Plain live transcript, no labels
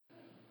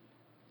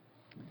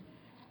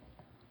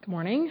Good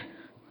morning.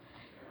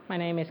 My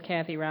name is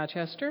Kathy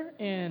Rochester,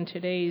 and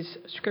today's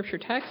scripture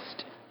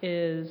text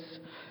is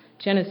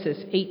Genesis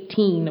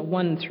 18,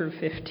 1 through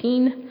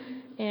 15,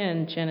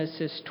 and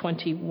Genesis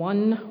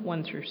 21,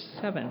 1 through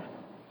 7.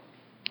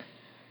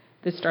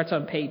 This starts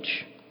on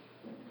page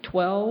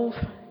 12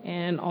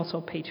 and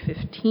also page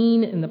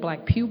 15 in the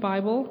Black Pew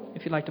Bible,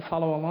 if you'd like to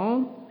follow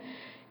along.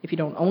 If you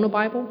don't own a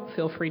Bible,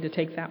 feel free to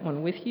take that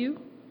one with you.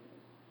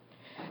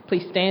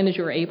 Please stand as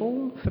you are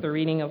able for the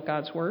reading of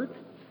God's Word.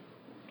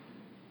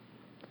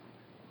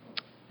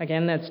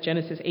 Again, that's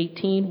Genesis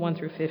 18, 1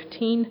 through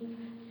 15,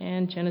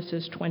 and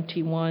Genesis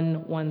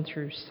 21, 1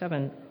 through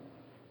 7.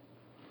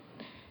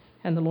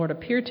 And the Lord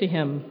appeared to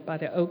him by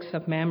the oaks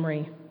of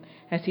Mamre,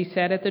 as he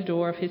sat at the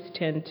door of his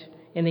tent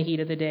in the heat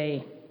of the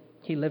day.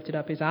 He lifted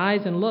up his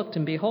eyes and looked,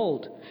 and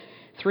behold,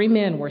 3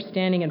 men were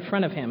standing in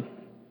front of him.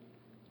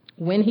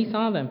 When he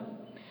saw them,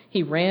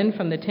 he ran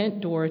from the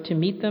tent door to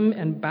meet them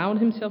and bowed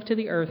himself to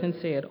the earth and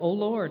said, O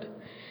Lord,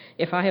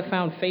 if I have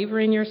found favor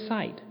in your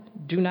sight,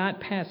 do not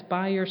pass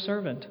by your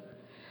servant.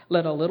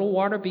 Let a little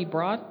water be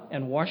brought,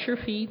 and wash your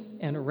feet,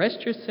 and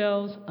rest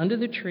yourselves under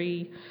the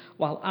tree,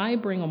 while I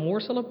bring a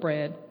morsel of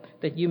bread,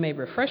 that you may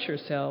refresh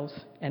yourselves,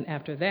 and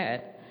after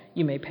that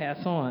you may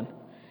pass on,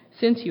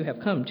 since you have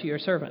come to your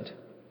servant.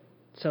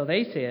 So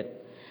they said,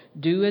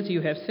 Do as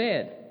you have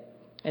said.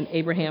 And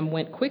Abraham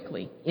went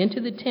quickly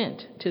into the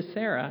tent to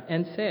Sarah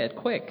and said,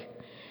 Quick,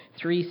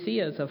 3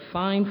 seahs of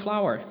fine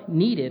flour,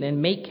 knead it and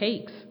make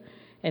cakes.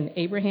 And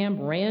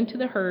Abraham ran to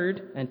the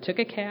herd and took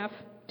a calf,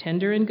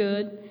 tender and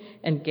good,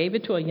 and gave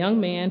it to a young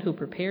man who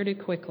prepared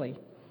it quickly.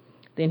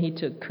 Then he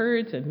took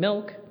curds and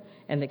milk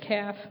and the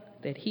calf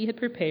that he had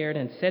prepared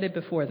and set it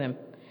before them.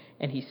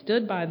 And he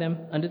stood by them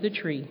under the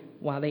tree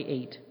while they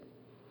ate.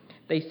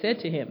 They said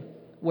to him,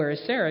 Where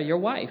is Sarah, your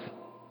wife?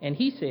 And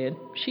he said,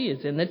 She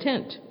is in the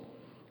tent.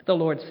 The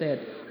Lord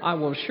said, I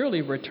will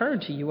surely return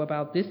to you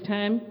about this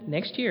time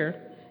next year,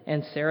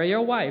 and Sarah,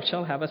 your wife,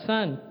 shall have a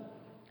son.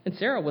 And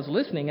Sarah was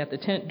listening at the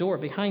tent door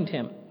behind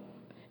him.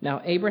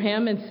 Now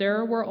Abraham and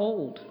Sarah were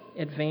old,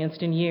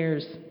 advanced in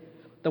years.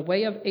 The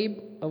way of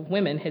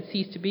women had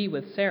ceased to be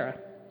with Sarah.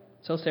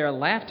 So Sarah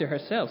laughed to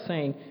herself,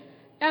 saying,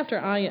 After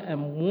I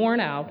am worn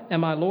out and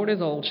my Lord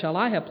is old, shall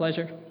I have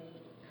pleasure?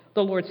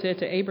 The Lord said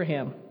to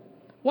Abraham,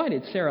 Why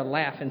did Sarah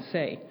laugh and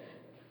say,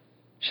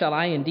 Shall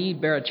I indeed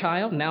bear a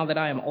child now that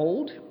I am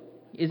old?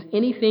 Is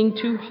anything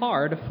too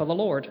hard for the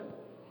Lord?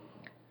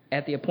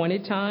 At the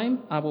appointed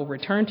time I will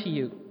return to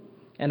you,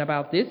 and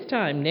about this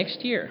time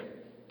next year,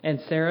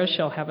 and Sarah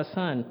shall have a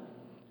son.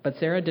 But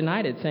Sarah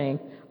denied it, saying,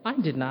 I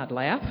did not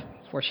laugh,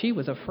 for she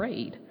was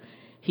afraid.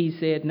 He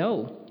said,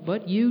 No,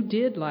 but you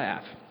did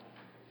laugh.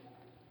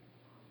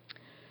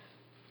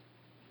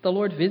 The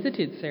Lord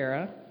visited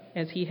Sarah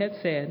as he had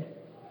said,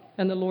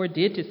 and the Lord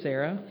did to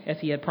Sarah as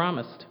he had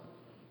promised.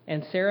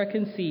 And Sarah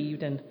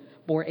conceived and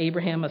bore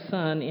Abraham a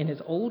son in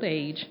his old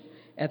age,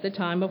 at the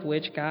time of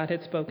which God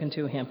had spoken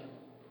to him.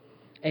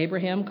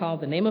 Abraham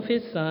called the name of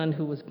his son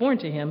who was born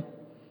to him,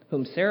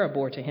 whom Sarah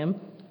bore to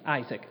him,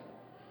 Isaac.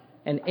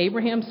 And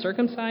Abraham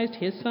circumcised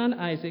his son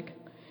Isaac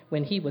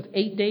when he was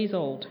 8 days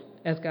old,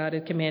 as God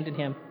had commanded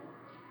him.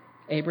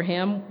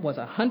 Abraham was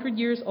 100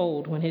 years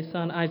old when his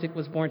son Isaac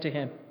was born to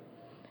him.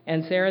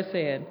 And Sarah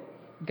said,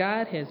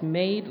 God has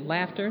made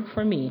laughter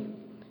for me.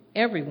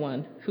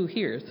 Everyone who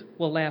hears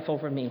will laugh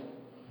over me.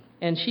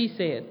 And she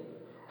said,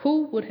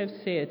 Who would have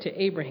said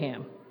to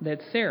Abraham that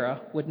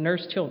Sarah would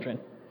nurse children?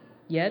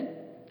 Yet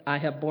I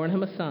have borne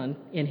him a son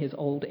in his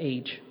old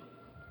age.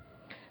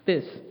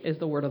 This is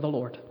the word of the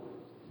Lord.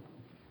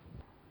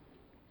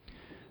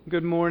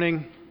 Good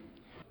morning.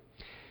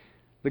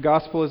 The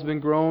gospel has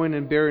been growing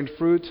and bearing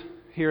fruit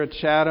here at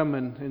Chatham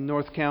and in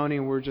North County,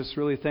 and we're just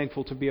really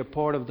thankful to be a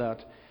part of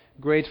that.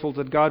 Grateful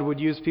that God would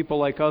use people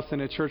like us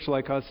in a church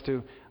like us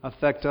to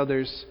affect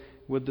others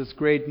with this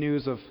great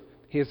news of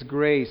His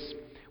grace.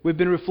 We've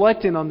been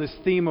reflecting on this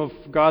theme of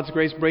God's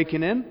grace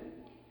breaking in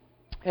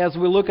as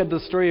we look at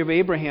the story of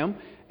Abraham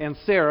and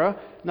Sarah.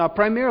 Now,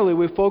 primarily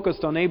we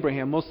focused on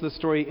Abraham. Most of the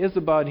story is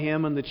about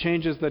him and the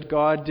changes that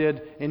God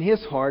did in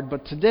his heart.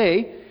 But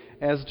today,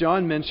 as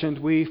John mentioned,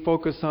 we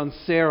focus on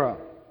Sarah.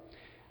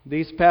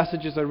 These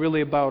passages are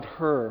really about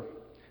her.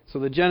 So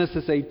the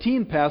Genesis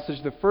 18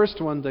 passage, the first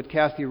one that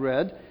Kathy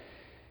read,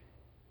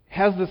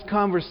 has this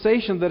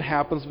conversation that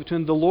happens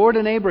between the Lord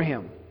and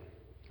Abraham.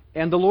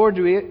 And the Lord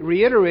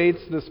reiterates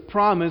this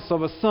promise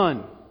of a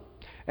son.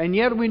 And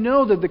yet we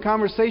know that the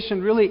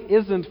conversation really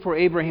isn't for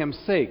Abraham's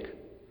sake.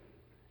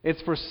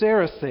 It's for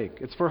Sarah's sake.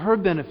 It's for her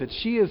benefit.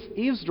 She is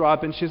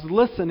eavesdropping. She's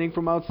listening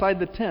from outside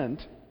the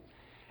tent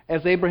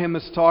as Abraham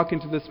is talking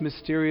to this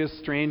mysterious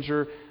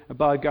stranger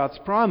about God's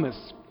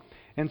promise.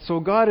 And so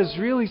God is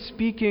really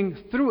speaking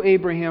through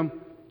Abraham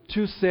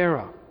to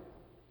Sarah.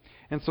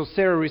 And so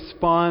Sarah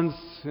responds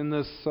in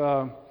this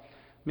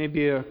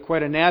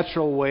quite a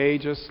natural way,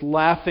 just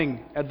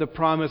laughing at the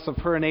promise of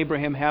her and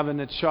Abraham having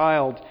a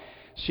child.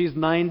 She's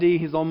 90,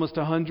 he's almost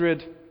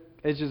 100.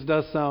 It just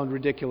does sound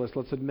ridiculous,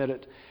 let's admit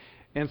it.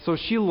 And so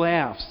she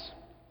laughs.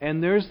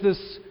 And there's this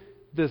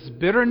this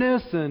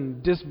bitterness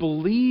and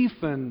disbelief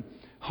and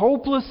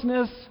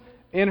hopelessness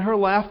in her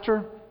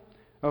laughter?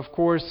 Of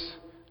course,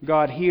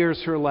 God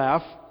hears her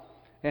laugh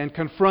and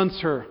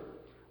confronts her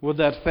with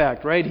that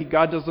fact, right?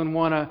 God doesn't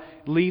want to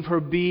leave her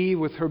be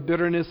with her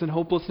bitterness and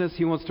hopelessness.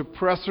 He wants to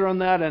press her on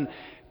that and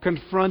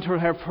confront her,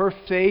 have her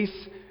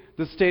face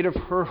the state of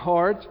her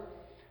heart.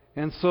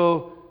 And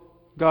so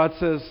God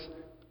says,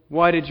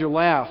 "Why did you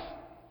laugh?"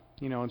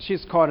 And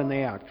she's caught in the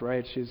act,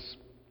 right?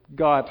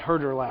 God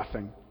heard her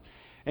laughing.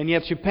 And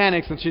yet she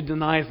panics and she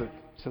denies it.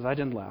 She says, "I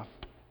didn't laugh."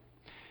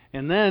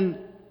 And then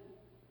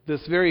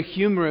this very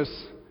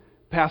humorous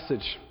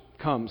passage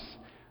comes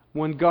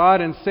when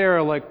God and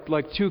Sarah,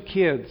 like two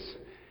kids,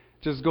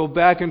 just go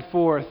back and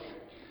forth.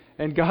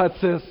 And God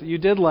says, "You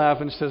did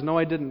laugh." And she says, "No,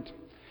 I didn't."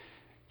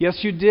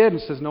 "Yes, you did."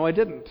 And she says, "No, I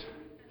didn't."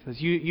 He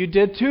says, You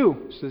did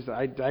too." She says,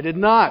 I did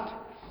not.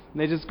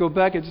 And they just go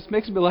back. It just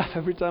makes me laugh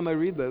every time I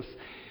read this.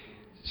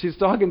 She's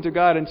talking to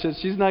God and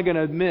she's not going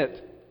to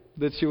admit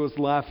that she was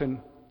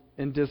laughing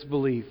in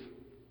disbelief.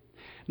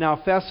 Now,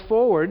 fast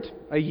forward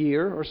a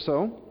year or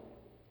so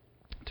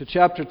to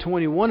chapter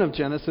 21 of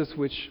Genesis,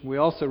 which we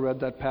also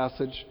read that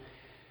passage.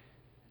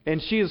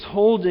 And she is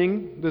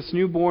holding this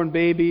newborn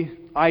baby,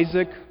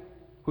 Isaac,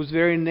 whose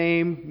very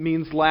name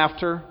means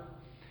laughter.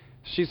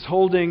 She's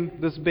holding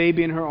this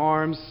baby in her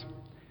arms,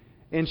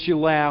 and she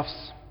laughs.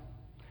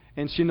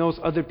 And she knows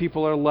other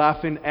people are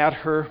laughing at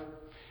her.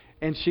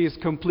 And she is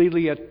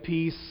completely at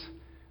peace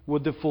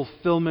with the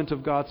fulfillment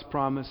of God's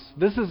promise.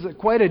 This is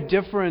quite a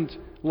different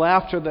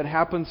laughter that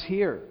happens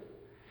here.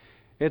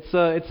 It's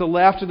a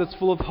laughter that's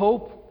full of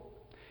hope.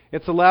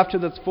 It's a laughter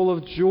that's full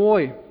of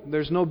joy.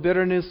 There's no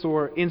bitterness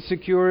or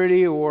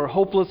insecurity or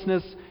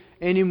hopelessness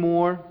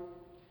anymore.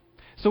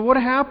 So what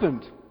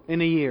happened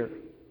in a year?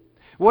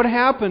 What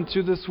happened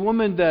to this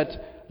woman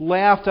that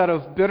laughed out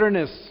of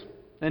bitterness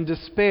and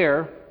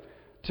despair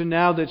to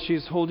now that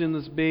she's holding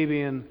this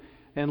baby and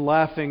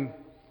laughing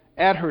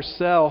at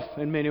herself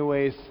in many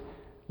ways,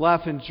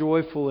 laughing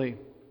joyfully?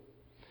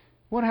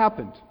 What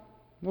happened?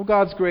 Well,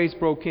 God's grace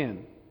broke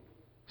in.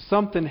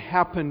 Something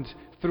happened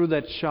through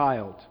that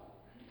child.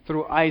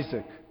 Through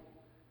Isaac.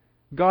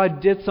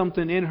 God did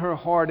something in her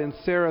heart, in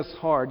Sarah's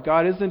heart.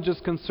 God isn't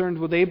just concerned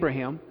with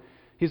Abraham.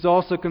 He's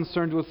also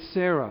concerned with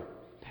Sarah.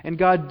 And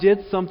God did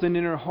something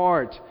in her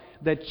heart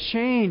that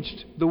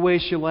changed the way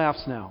she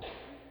laughs now.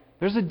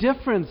 There's a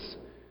difference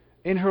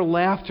in her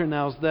laughter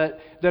now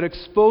that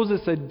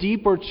exposes a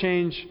deeper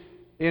change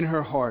in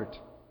her heart.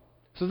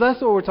 So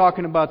that's what we're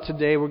talking about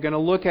today. We're going to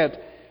look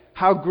at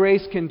how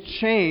grace can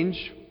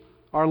change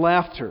our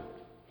laughter.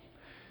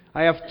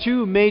 I have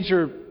two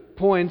major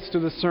points to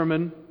the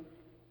sermon.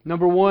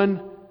 Number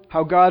one,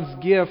 how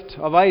God's gift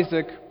of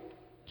Isaac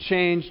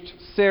changed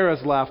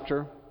Sarah's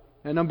laughter.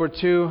 And number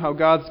two, how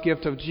God's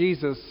gift of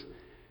Jesus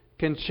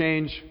can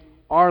change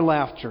our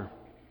laughter.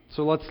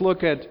 So let's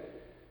look at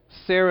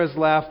Sarah's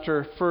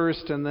laughter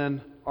first and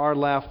then our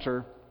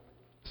laughter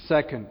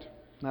second.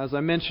 Now, as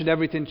I mentioned,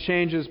 everything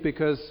changes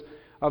because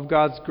of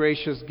God's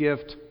gracious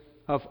gift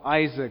of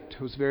Isaac,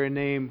 whose very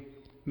name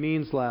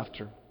means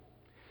laughter.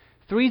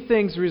 Three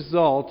things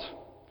result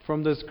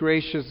from this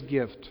gracious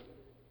gift.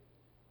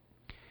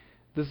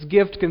 This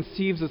gift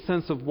conceives a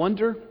sense of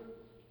wonder.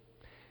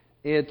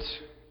 It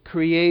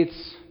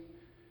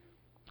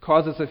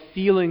causes a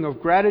feeling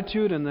of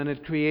gratitude, and then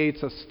it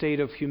creates a state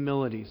of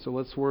humility. So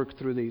let's work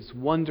through these: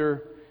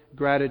 wonder,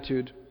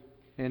 gratitude,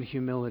 and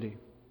humility.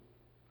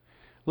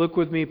 Look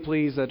with me,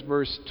 please, at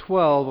verse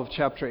 12 of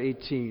chapter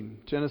 18.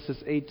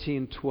 Genesis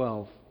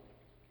 18:12.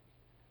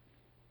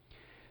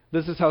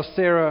 This is how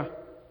Sarah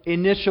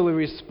initially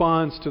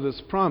responds to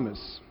this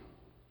promise.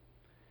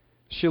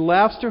 She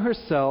laughs to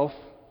herself,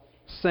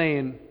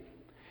 saying,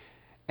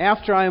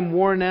 "After I am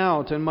worn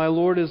out and my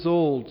Lord is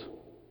old,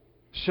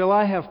 shall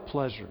I have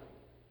pleasure?"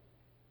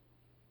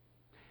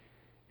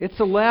 It's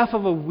a laugh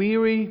of a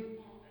weary,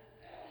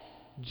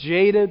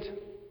 jaded,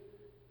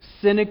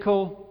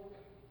 cynical,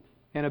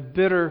 and a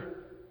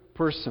bitter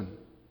person.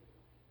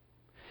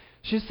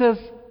 She says,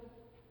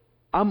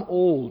 "I'm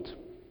old.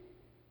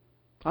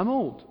 I'm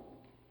old.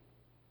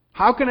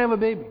 How can I have a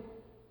baby?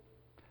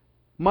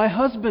 My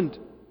husband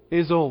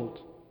is old."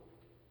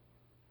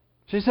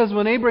 She says,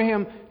 when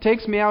Abraham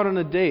takes me out on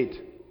a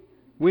date,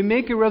 we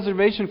make a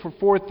reservation for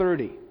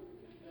 4:30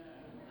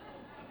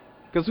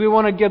 because we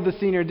want to get the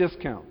senior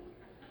discount.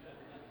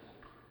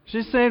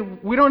 She's saying,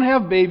 we don't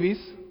have babies.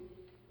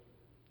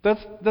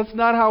 That's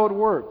not how it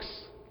works.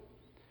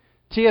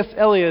 T.S.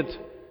 Eliot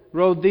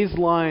wrote these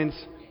lines,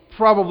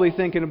 probably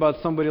thinking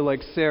about somebody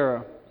like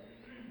Sarah.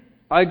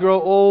 I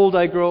grow old,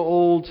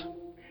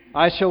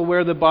 I shall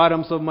wear the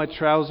bottoms of my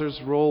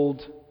trousers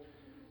rolled.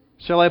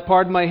 Shall I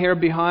part my hair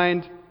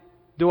behind?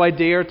 Do I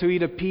dare to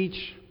eat a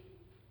peach?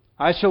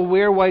 I shall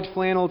wear white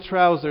flannel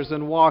trousers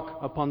and walk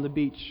upon the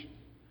beach.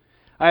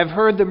 I have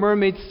heard the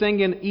mermaids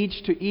singing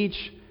each to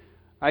each.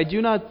 I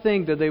do not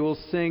think that they will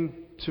sing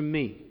to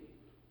me.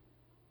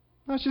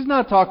 Now, she's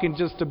not talking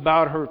just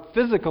about her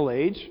physical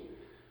age.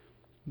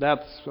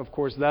 That's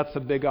a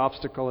big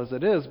obstacle as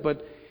it is.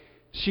 But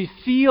She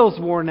feels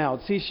worn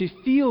out. See, she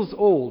feels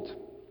old.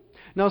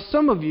 Now,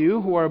 some of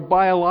you who are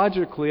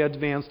biologically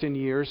advanced in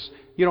years,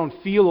 you don't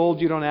feel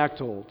old, you don't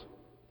act old.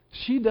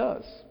 She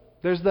does.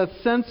 There's that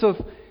sense of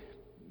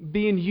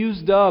being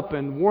used up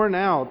and worn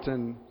out,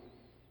 and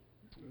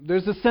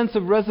there's a sense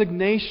of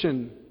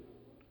resignation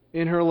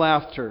in her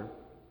laughter.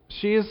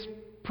 She is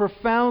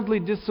profoundly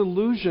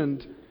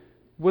disillusioned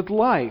with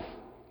life.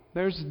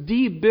 There's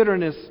deep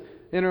bitterness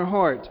in her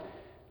heart.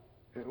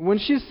 When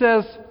she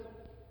says,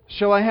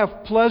 "Shall I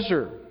have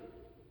pleasure?"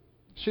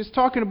 she's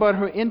talking about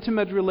her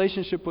intimate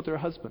relationship with her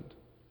husband.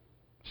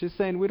 She's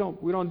saying, we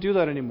don't do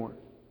that anymore.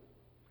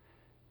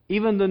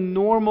 Even the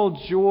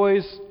normal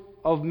joys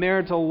of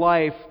marital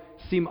life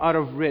seem out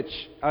of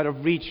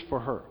reach for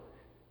her.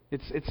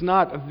 It's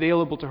not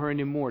available to her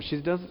anymore. She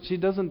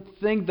doesn't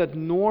think that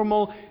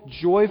normal,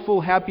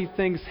 joyful, happy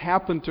things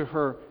happen to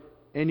her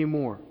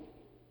anymore.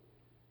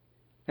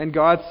 And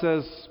God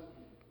says,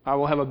 "I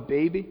will have a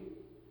baby."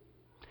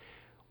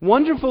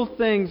 Wonderful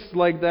things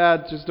like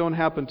that just don't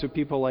happen to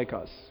people like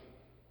us.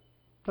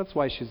 That's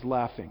why she's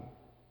laughing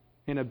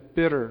in a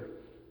bitter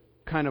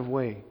kind of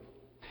way.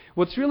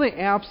 What's really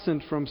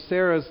absent from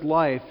Sarah's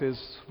life is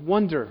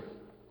wonder.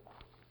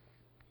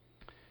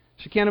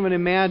 She can't even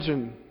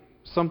imagine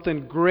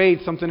something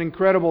great, something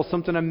incredible,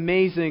 something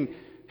amazing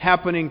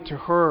happening to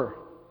her.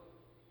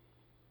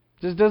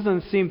 It just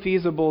doesn't seem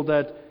feasible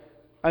that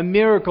a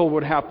miracle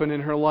would happen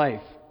in her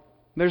life.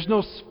 There's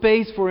no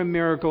space for a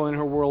miracle in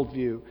her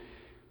worldview.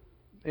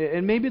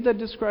 And maybe that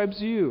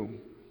describes you.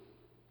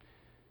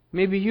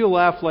 Maybe you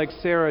laugh like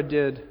Sarah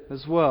did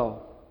as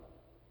well.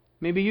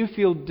 Maybe you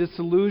feel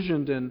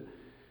disillusioned and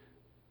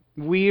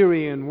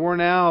weary and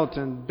worn out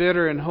and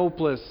bitter and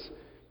hopeless.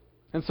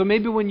 And so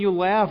maybe when you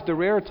laugh, the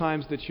rare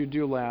times that you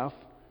do laugh,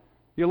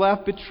 your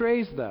laugh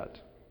betrays that.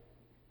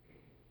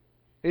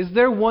 Is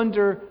there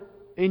wonder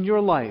in your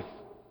life?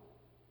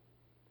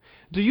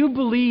 Do you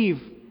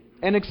believe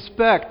and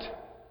expect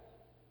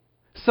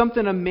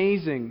something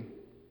amazing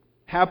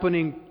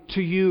happening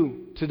to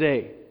you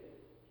today?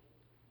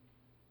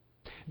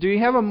 Do you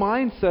have a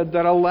mindset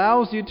that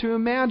allows you to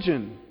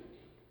imagine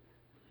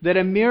that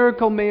a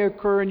miracle may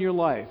occur in your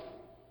life?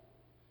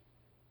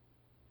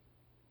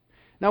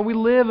 Now, we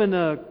live in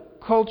a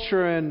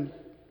culture and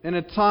in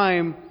a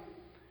time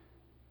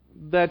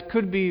that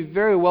could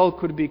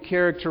be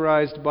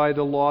characterized by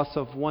the loss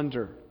of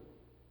wonder.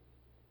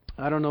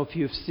 I don't know if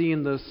you've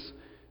seen this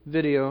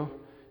video.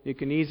 You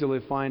can easily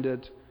find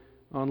it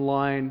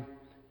online.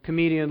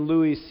 Comedian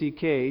Louis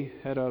C.K.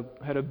 had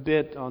a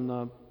bit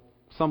on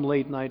some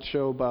late night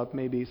show about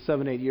maybe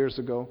 7-8 years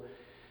ago.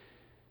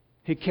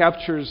 He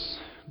captures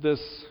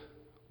this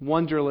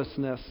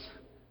wonderlessness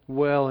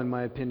well, in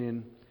my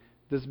opinion.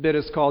 This bit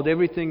is called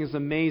 "Everything is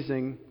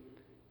Amazing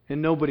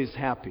and Nobody's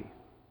Happy."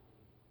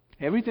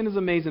 Everything is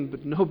amazing,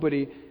 but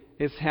nobody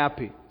is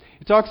happy.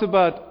 He talks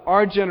about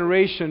our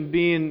generation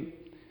being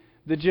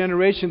the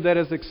generation that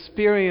has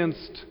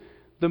experienced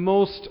the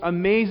most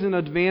amazing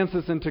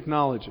advances in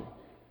technology.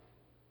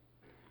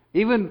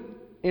 Even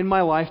in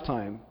my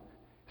lifetime,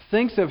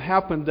 things have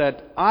happened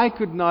that I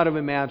could not have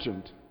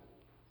imagined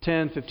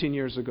 10, 15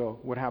 years ago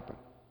would happen.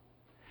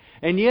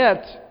 And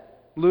yet,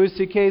 Louis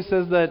C.K.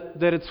 says that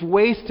it's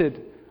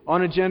wasted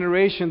on a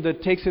generation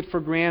that takes it for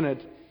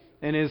granted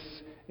and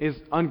is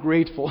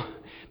ungrateful,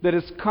 that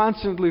is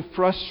constantly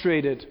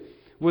frustrated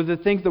with the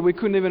things that we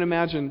couldn't even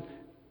imagine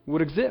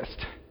would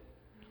exist.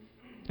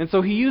 And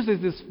so he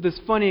uses this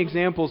funny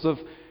examples of,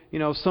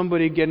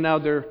 somebody getting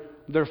out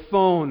their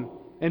phone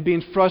and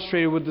being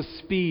frustrated with the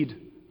speed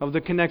of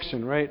the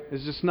connection, right?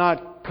 It's just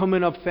not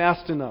coming up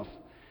fast enough.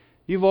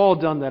 You've all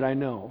done that, I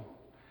know.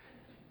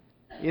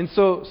 And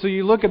so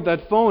you look at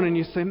that phone and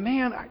you say,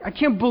 "Man, I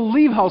can't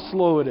believe how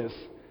slow it is."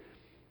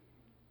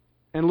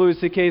 And Louis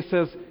C.K.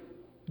 says,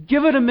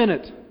 "Give it a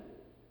minute.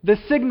 The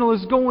signal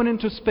is going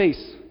into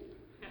space.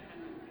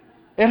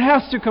 It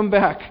has to come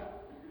back."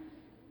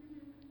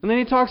 And then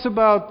he talks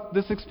about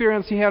this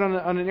experience he had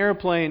on an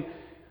airplane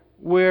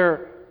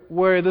where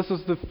this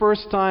was the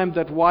first time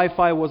that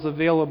Wi-Fi was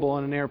available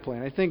on an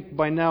airplane. I think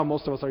by now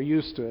most of us are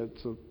used to it,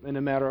 so in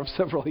a matter of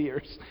several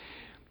years.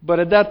 But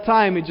at that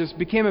time, it just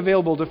became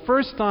available. The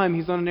first time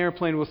he's on an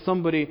airplane with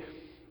somebody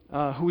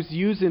who's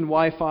using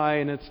Wi-Fi,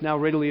 and it's now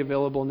readily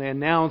available, and they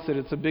announce it.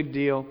 It's a big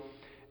deal.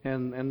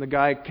 And the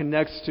guy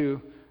connects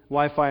to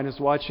Wi-Fi and is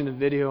watching a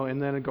video,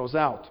 and then it goes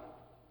out.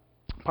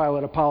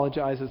 Pilot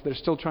apologizes. They're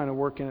still trying to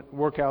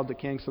work out the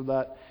kinks of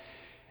that.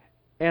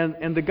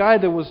 And the guy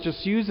that was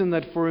just using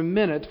that for a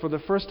minute, for the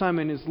first time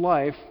in his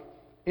life,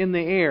 in the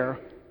air,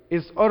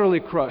 is utterly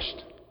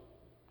crushed.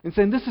 And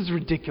saying, "This is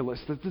ridiculous,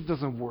 that this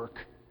doesn't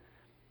work."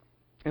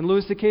 And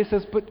Louis C.K.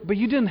 says, but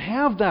you didn't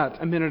have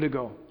that a minute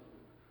ago.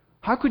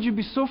 How could you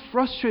be so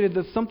frustrated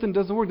that something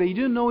doesn't work that you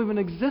didn't know even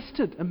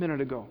existed a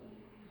minute ago?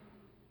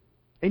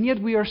 And yet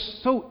we are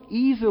so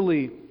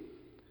easily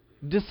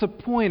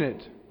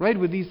disappointed, right,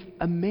 with these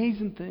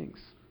amazing things.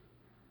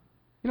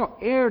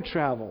 Air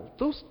travel,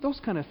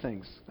 those kind of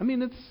things. I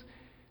mean,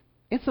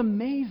 it's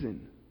amazing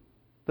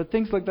that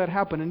things like that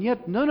happen, and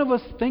yet none of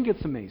us think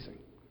it's amazing.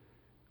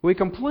 We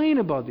complain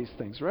about these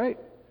things, right?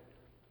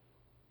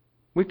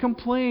 We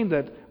complain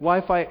that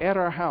Wi-Fi at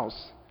our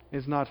house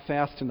is not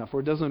fast enough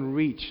or doesn't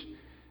reach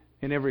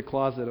in every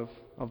closet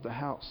of the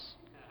house.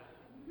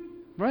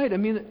 Right? I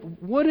mean,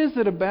 what is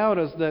it about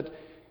us that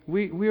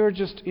we are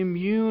just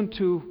immune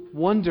to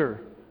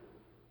wonder?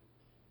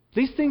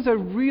 These things are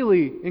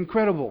really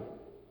incredible.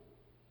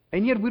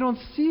 And yet we don't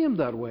see them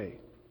that way.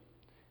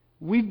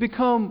 We've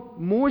become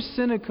more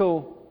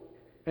cynical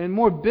and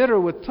more bitter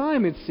with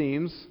time, it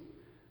seems,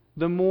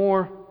 the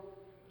more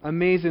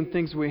amazing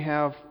things we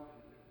have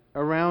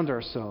around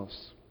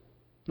ourselves.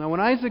 Now, when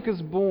Isaac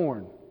is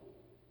born,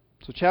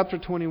 so chapter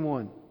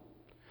 21,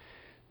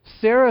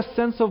 Sarah's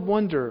sense of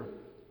wonder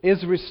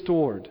is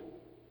restored.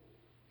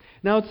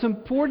 Now, it's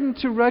important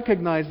to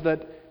recognize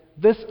that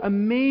this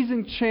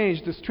amazing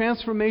change, this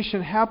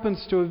transformation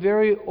happens to a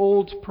very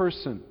old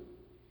person.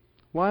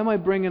 Why am I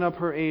bringing up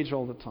her age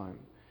all the time?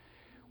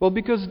 Well,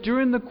 because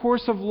during the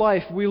course of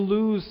life,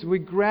 we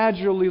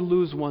gradually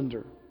lose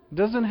wonder. It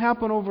doesn't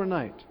happen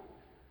overnight.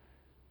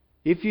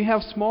 If you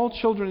have small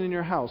children in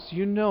your house,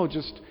 you know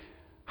just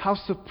how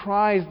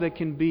surprised they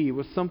can be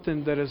with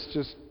something that is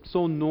just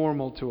so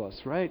normal to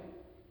us, right?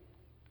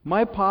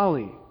 My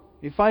Polly,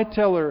 if I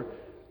tell her,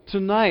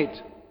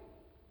 tonight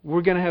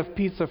we're going to have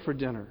pizza for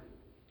dinner.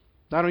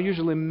 I don't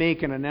usually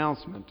make an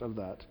announcement of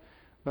that,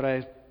 but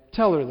I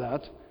tell her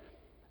that.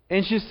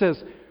 And she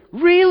says,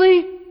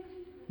 "Really?"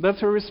 That's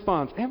her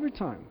response every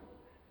time.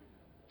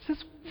 She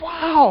says,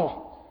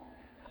 "Wow,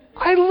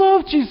 I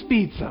love cheese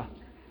pizza."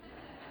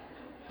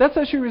 That's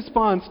how she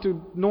responds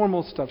to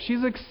normal stuff.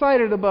 She's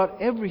excited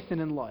about everything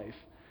in life.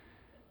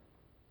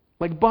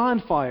 Like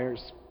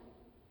bonfires,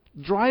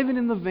 driving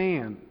in the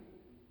van,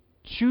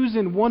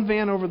 choosing one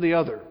van over the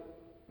other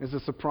is a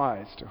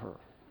surprise to her.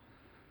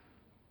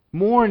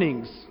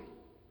 Mornings,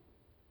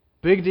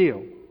 big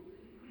deal.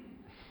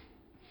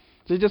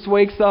 She just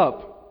wakes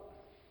up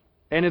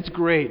and it's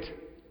great.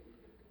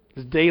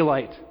 It's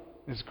daylight.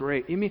 It's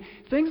great. I mean,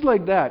 things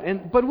like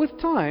that. But with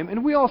time,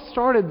 and we all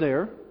started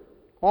there,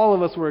 all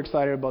of us were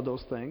excited about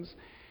those things.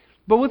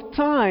 But with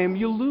time,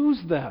 you lose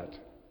that.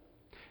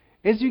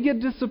 As you get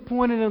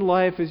disappointed in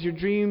life, as your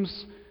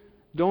dreams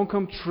don't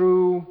come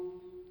true,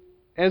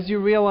 as you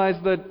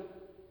realize that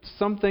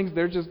some things,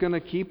 they're just going to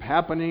keep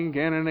happening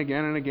again and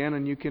again and again,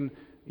 and you can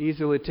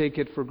easily take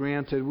it for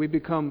granted. We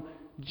become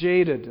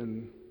jaded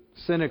and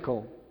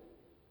cynical.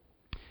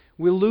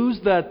 We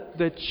lose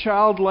that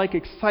childlike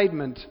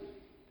excitement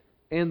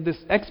and this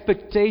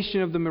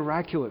expectation of the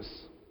miraculous.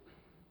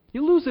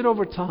 You lose it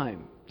over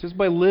time, just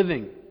by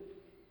living.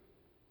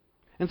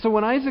 And so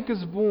when Isaac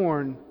is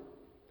born,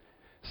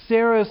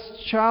 Sarah's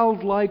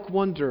childlike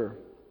wonder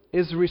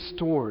is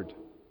restored.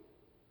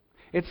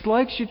 It's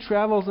like she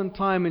travels in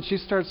time and she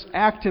starts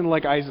acting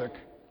like Isaac.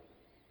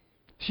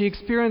 She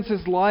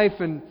experiences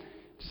life in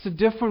just a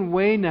different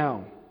way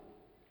now.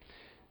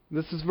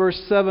 This is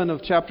verse 7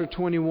 of chapter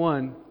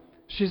 21.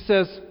 She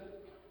says,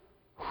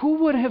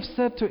 "Who would have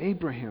said to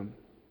Abraham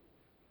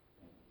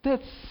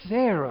that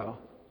Sarah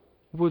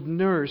would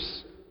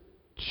nurse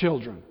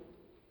children?"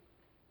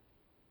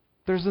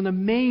 There's an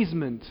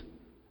amazement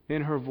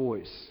in her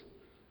voice.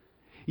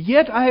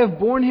 "Yet I have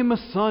borne him a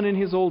son in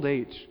his old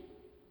age."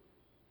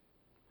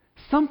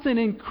 Something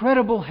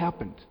incredible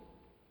happened.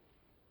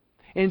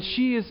 And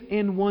she is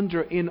in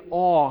wonder, in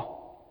awe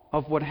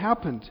of what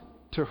happened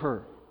to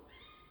her.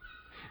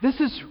 This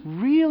is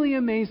really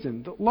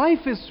amazing.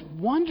 Life is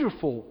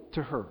wonderful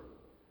to her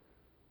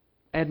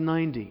at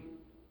 90.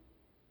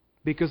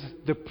 Because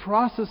the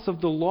process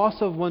of the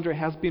loss of wonder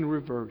has been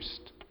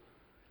reversed.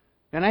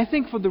 And I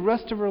think for the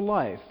rest of her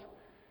life,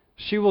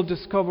 she will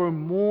discover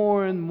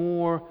more and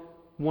more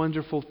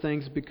wonderful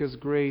things because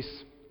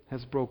grace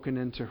has broken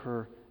into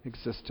her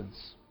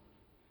existence.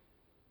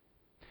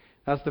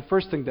 That's the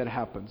first thing that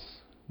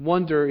happens.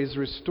 Wonder is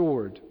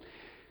restored.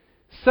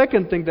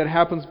 Second thing that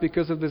happens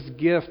because of this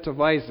gift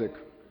of Isaac,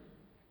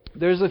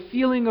 there's a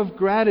feeling of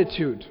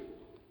gratitude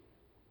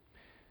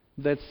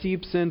that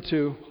seeps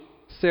into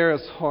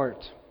Sarah's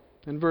heart.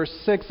 In verse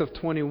 6 of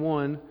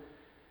 21,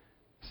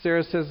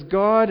 Sarah says,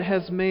 "God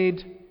has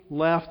made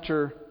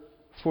laughter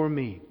for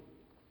me."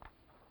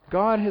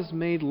 God has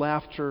made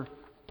laughter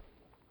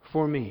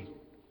for me.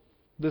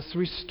 This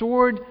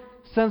restored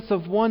sense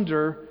of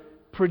wonder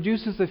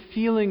produces a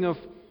feeling of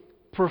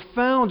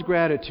profound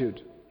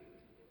gratitude.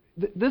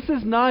 This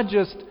is not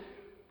just,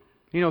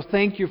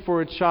 thank you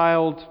for a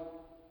child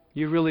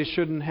you really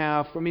shouldn't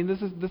have. I mean,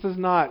 this is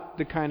not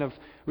the kind of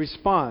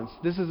response.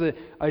 This is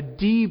a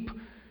deep,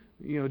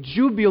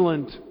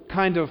 jubilant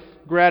kind of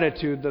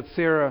gratitude that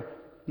Sarah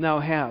now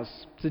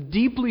has. It's a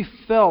deeply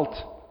felt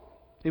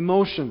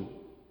emotion.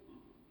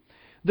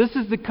 This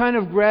is the kind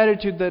of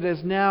gratitude that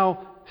has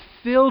now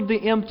filled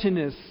the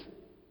emptiness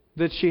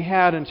that she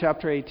had in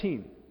chapter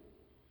 18.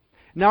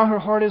 Now her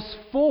heart is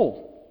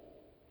full.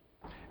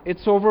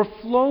 It's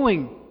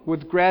overflowing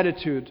with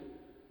gratitude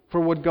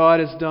for what God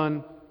has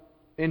done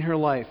in her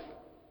life.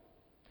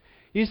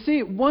 You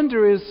see,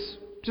 wonder is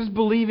just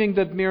believing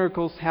that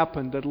miracles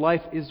happen, that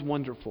life is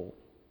wonderful.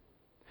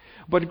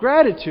 But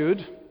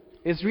gratitude,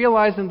 is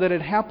realizing that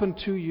it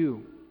happened to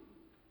you.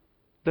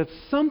 That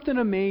something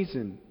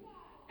amazing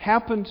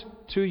happened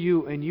to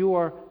you and you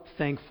are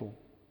thankful.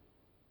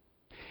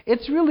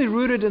 It's really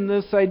rooted in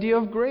this idea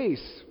of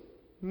grace.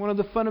 One of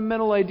the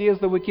fundamental ideas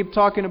that we keep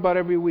talking about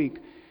every week.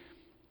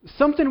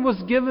 Something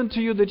was given to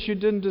you that you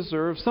didn't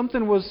deserve.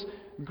 Something was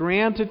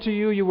granted to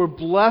you. You were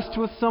blessed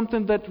with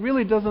something that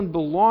really doesn't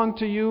belong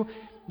to you.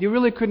 You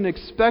really couldn't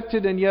expect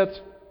it, and yet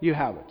you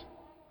have it.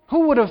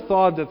 Who would have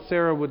thought that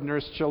Sarah would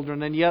nurse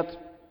children, and yet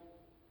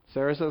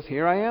Sarah says,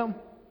 here I am,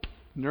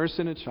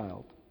 nursing a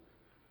child.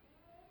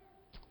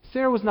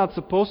 Sarah was not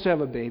supposed to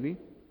have a baby,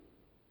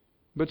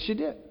 but she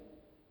did.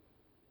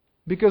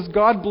 Because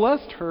God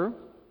blessed her,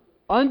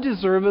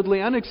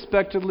 undeservedly,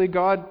 unexpectedly,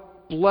 God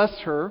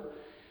blessed her.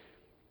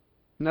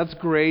 And that's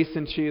grace,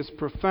 and she is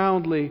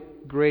profoundly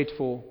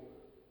grateful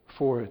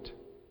for it.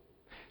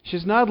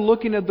 She's not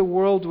looking at the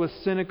world with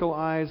cynical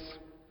eyes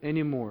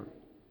anymore.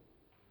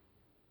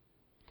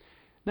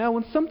 Now,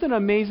 when something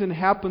amazing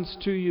happens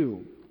to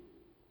you,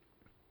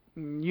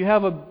 you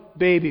have a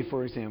baby,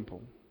 for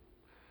example.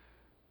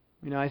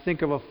 I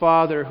think of a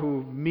father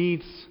who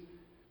meets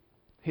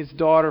his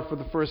daughter for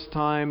the first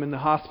time in the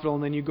hospital,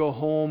 and then you go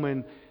home,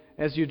 and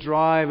as you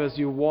drive, as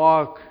you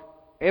walk,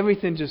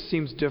 everything just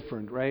seems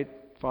different, right?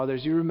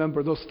 Fathers, you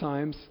remember those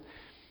times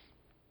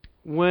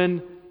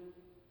when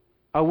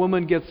a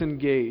woman gets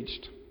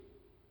engaged.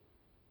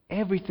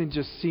 Everything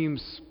just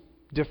seems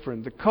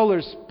different. The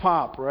colors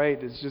pop,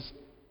 right? It's just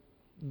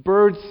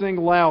birds sing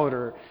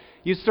louder.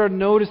 You start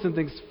noticing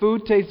things.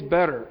 Food tastes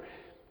better.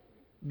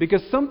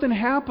 Because something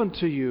happened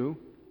to you,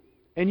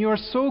 and you are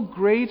so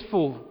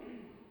grateful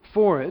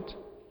for it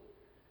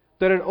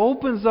that it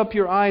opens up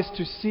your eyes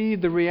to see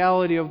the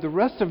reality of the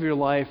rest of your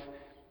life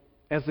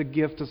as a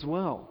gift as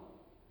well.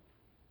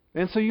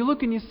 And so you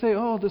look and you say,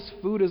 oh, this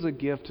food is a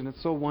gift and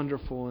it's so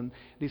wonderful, and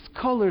these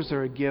colors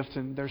are a gift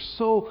and they're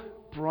so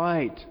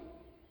bright.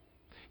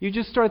 You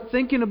just start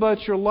thinking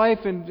about your life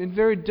in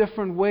very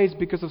different ways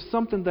because of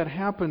something that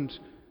happened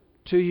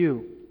to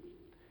you.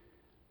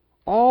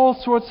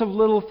 All sorts of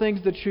little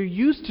things that you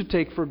used to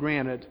take for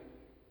granted,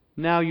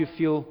 now you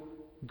feel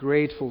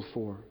grateful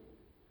for.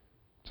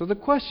 So the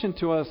question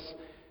to us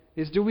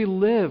is, do we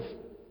live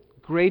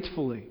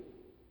gratefully?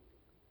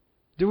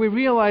 Do we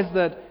realize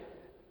that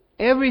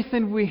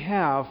everything we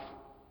have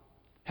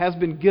has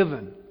been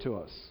given to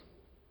us?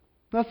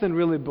 Nothing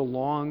really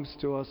belongs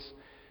to us.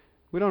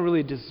 We don't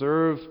really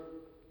deserve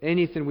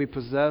anything we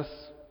possess.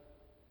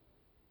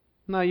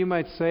 Now you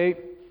might say,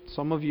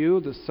 some of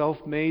you, the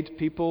self-made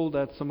people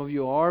that some of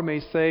you are, may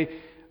say,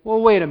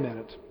 well, wait a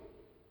minute.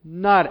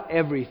 Not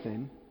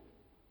everything.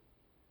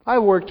 I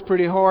worked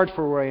pretty hard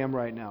for where I am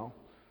right now.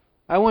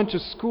 I went to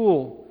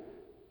school,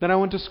 then I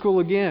went to school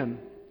again,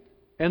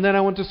 and then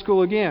I went to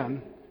school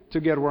again to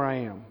get where I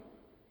am.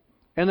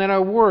 And then I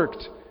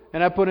worked,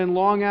 and I put in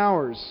long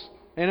hours,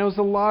 and it was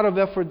a lot of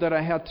effort that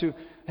I had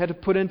to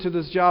put into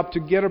this job to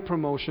get a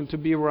promotion to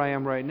be where I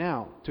am right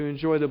now, to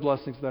enjoy the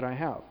blessings that I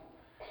have.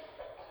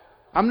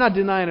 I'm not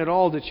denying at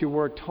all that you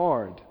worked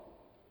hard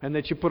and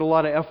that you put a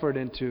lot of effort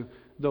into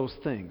those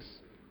things.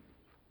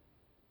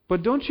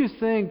 But don't you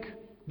think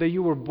that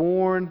you were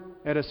born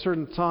at a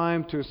certain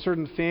time to a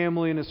certain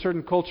family in a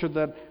certain culture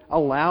that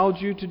allowed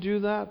you to do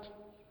that?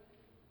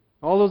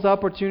 All those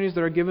opportunities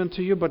that are given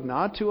to you but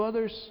not to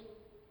others?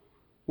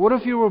 What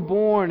if you were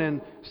born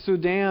in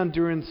Sudan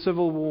during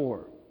civil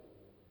war?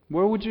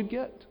 Where would you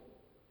get?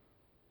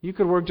 You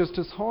could work just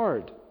as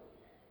hard.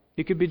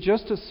 You could be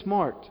just as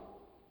smart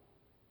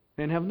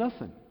and have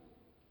nothing.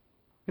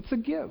 It's a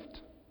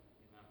gift.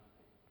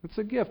 It's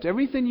a gift.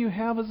 Everything you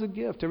have is a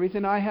gift.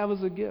 Everything I have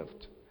is a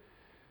gift.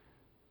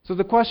 So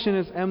the question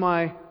is, am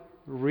I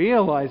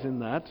realizing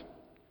that?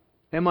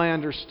 Am I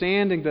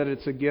understanding that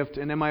it's a gift?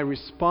 And am I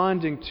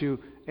responding to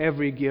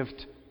every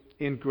gift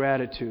in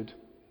gratitude?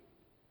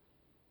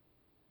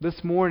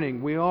 This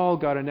morning, we all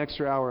got an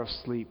extra hour of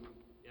sleep.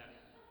 Yes.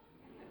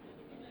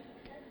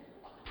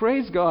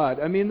 Praise God.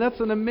 I mean, that's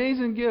an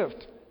amazing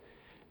gift.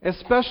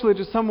 Especially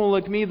to someone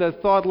like me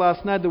that thought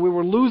last night that we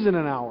were losing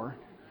an hour.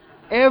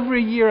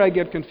 Every year I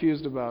get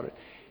confused about it.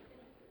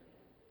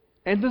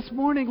 And this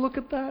morning, look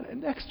at that,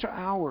 an extra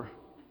hour.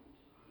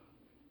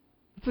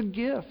 It's a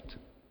gift.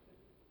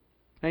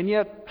 And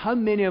yet, how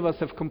many of us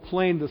have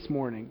complained this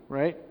morning,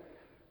 right?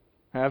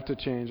 I have to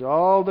change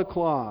all the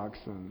clocks.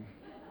 And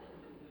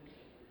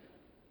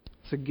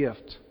it's a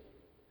gift.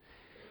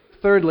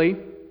 Thirdly,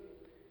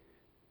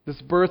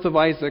 this birth of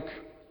Isaac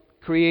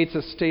creates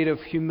a state of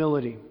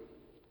humility.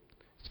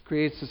 It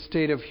creates a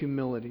state of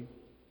humility.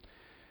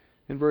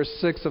 In verse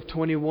 6 of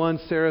 21,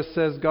 Sarah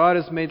says, God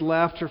has made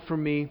laughter for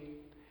me.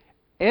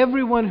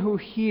 Everyone who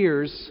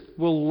hears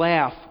will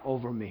laugh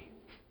over me.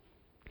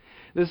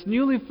 This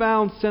newly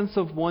found sense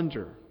of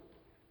wonder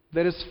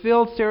that has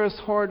filled Sarah's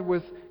heart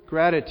with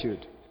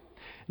gratitude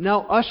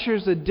now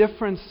ushers a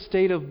different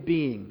state of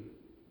being.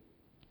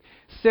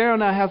 Sarah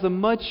now has a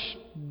much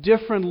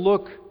different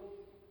look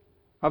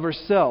of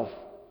herself.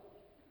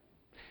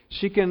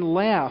 She can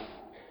laugh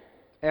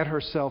at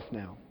herself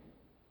now.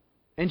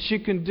 And she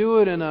can do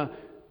it in a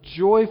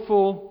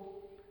joyful,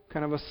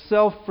 kind of a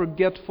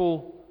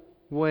self-forgetful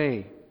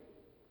way.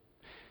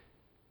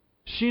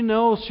 She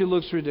knows she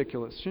looks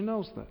ridiculous. She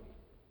knows that.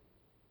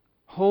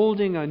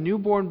 Holding a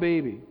newborn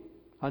baby,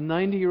 a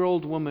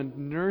 90-year-old woman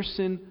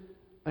nursing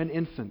an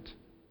infant.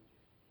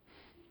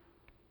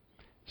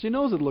 She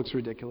knows it looks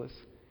ridiculous.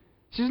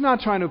 She's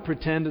not trying to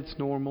pretend it's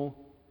normal.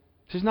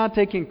 She's not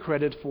taking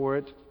credit for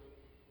it.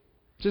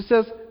 She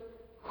says,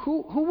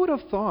 who would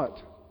have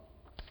thought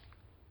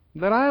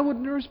that I would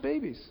nurse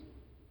babies?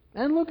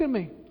 And look at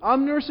me.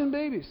 I'm nursing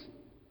babies.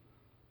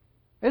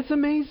 It's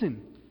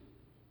amazing.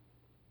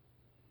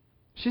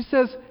 She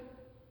says,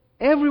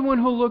 everyone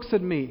who looks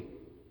at me,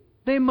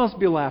 they must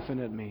be laughing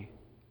at me.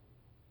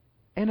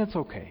 And it's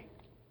okay.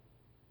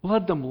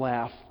 Let them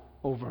laugh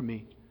over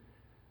me.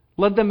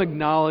 Let them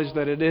acknowledge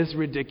that it is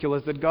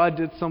ridiculous, that God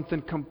did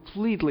something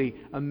completely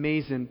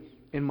amazing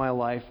in my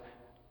life.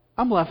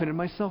 I'm laughing at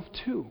myself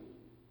too.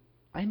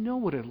 I know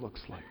what it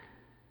looks like.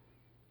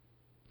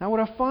 Now what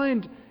I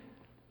find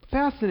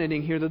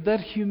fascinating here, that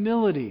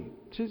humility,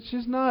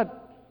 she's not,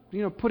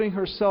 putting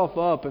herself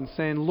up and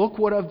saying, look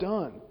what I've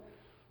done.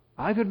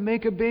 I could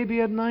make a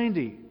baby at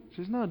 90.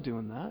 She's not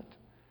doing that.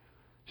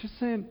 She's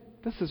saying,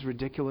 this is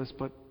ridiculous,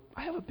 but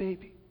I have a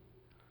baby.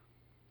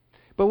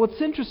 But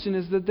what's interesting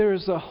is that there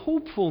is a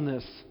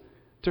hopefulness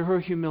to her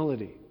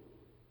humility.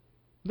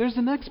 There's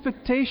an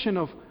expectation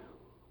of,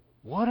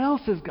 what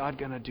else is God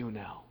going to do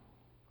now?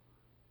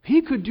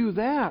 He could do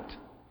that.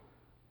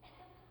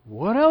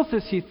 What else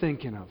is He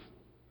thinking of?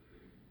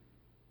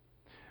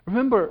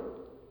 Remember,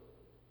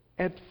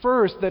 at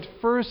first, that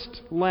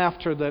first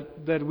laughter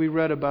that we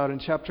read about in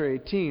chapter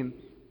 18,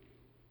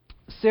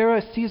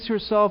 Sarah sees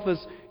herself as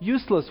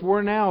useless,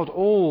 worn out,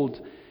 old.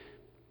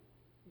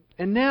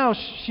 And now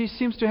she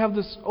seems to have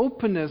this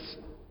openness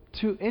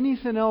to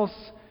anything else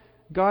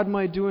God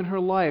might do in her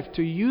life,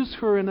 to use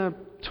her in a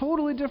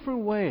totally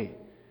different way.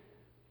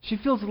 She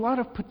feels a lot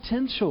of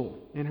potential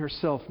in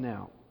herself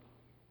now.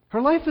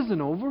 Her life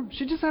isn't over.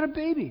 She just had a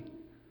baby.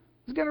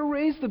 She's got to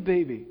raise the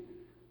baby.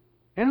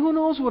 And who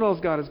knows what else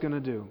God is going to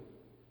do.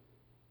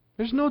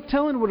 There's no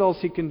telling what else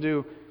He can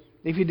do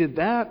if He did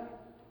that.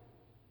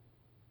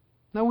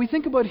 Now we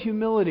think about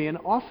humility, and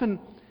often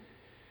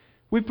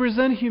we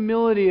present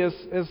humility as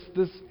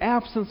this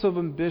absence of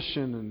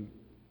ambition and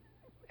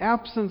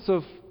absence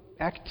of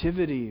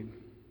activity.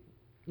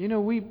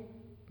 We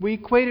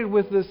equate it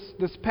with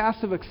this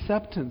passive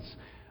acceptance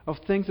of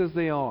things as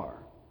they are.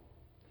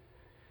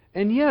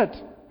 And yet,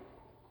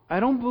 I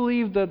don't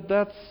believe that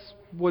that's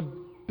what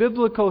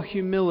biblical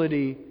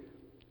humility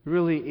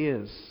really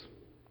is.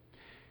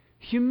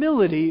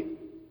 Humility,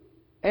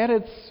 at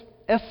its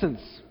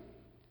essence,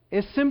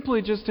 is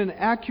simply just an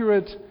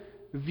accurate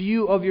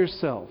view of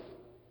yourself.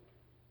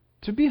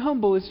 To be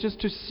humble is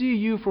just to see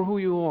you for who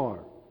you are.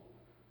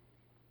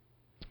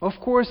 Of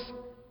course,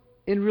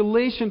 in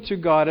relation to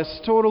God,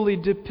 as totally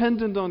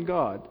dependent on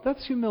God,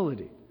 that's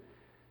humility.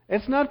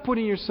 It's not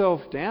putting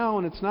yourself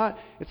down. It's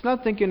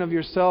not thinking of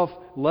yourself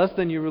less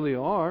than you really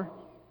are.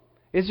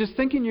 It's just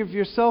thinking of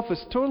yourself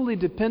as totally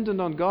dependent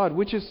on God,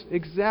 which is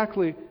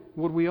exactly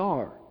what we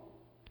are.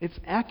 It's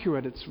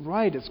accurate, it's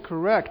right, it's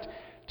correct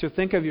to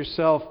think of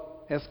yourself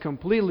as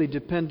completely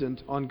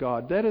dependent on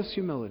God. That is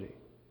humility.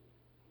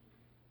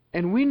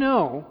 And we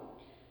know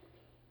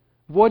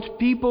what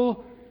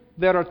people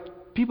who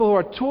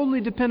are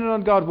totally dependent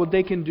on God, what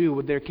they can do,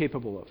 what they're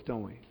capable of,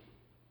 don't we?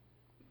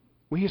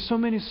 We hear so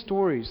many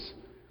stories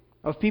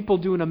of people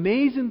doing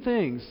amazing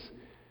things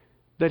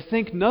that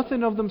think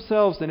nothing of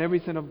themselves and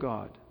everything of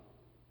God.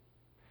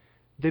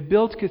 They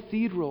built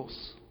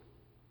cathedrals,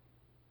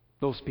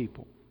 those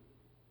people,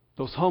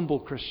 those humble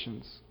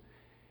Christians.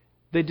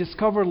 They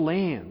discover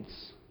lands.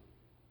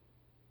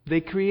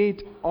 They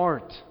create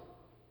art.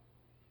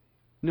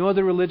 No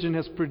other religion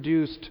has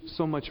produced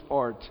so much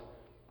art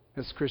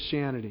as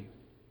Christianity.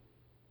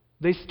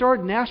 They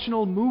start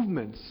national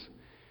movements.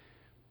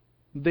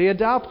 They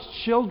adopt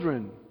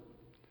children.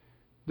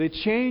 They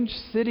change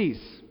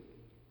cities.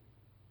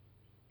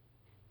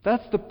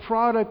 That's the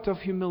product of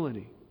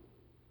humility.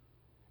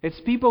 It's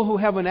people who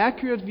have an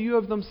accurate view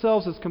of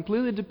themselves as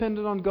completely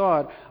dependent on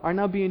God are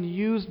now being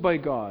used by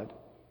God.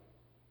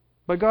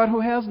 By God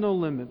who has no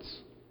limits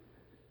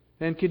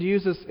and could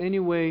use us any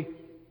way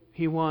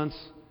He wants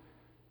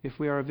if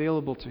we are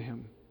available to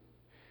Him.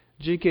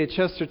 G.K.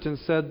 Chesterton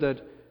said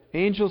that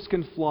angels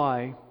can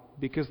fly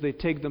because they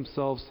take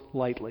themselves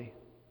lightly.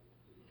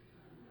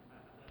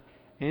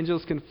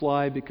 Angels can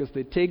fly because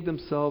they take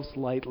themselves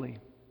lightly.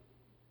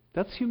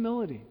 That's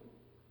humility.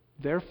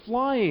 They're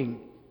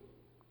flying.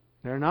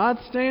 They're not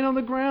staying on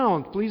the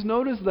ground. Please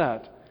notice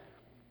that.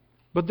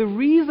 But the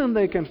reason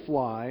they can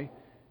fly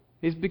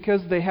is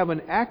because they have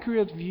an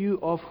accurate view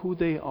of who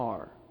they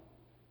are.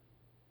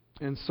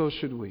 And so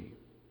should we.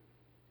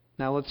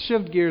 Now let's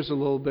shift gears a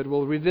little bit.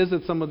 We'll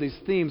revisit some of these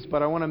themes,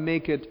 but I want to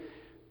make it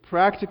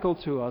practical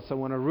to us. I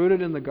want to root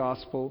it in the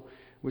gospel,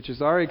 which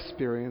is our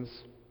experience.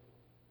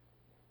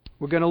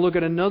 We're going to look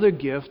at another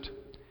gift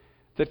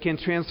that can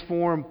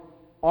transform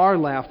our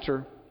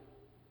laughter.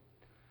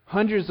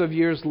 Hundreds of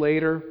years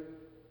later,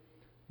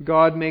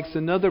 God makes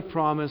another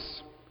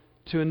promise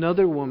to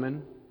another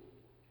woman.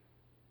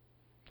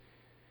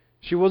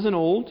 She wasn't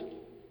old,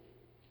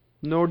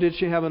 nor did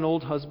she have an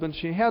old husband.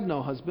 She had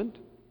no husband.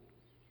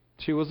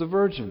 She was a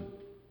virgin.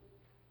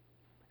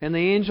 And the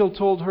angel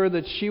told her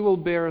that she will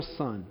bear a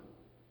son.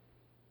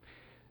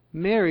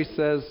 Mary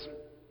says,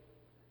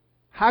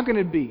 "How can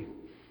it be?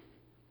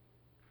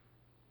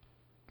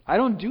 I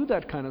don't do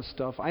that kind of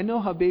stuff. I know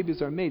how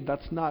babies are made.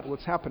 That's not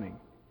what's happening.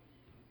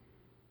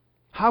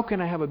 How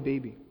can I have a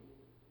baby?"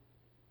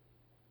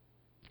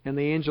 And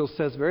the angel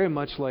says, very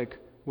much like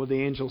what the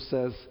angel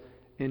says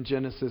in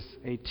Genesis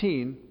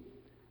 18,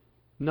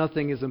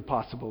 nothing is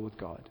impossible with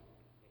God.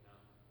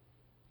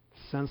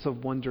 Sense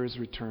of wonder is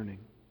returning.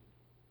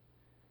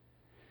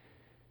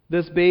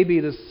 This baby,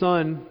 this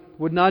son,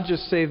 would not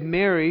just save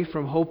Mary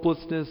from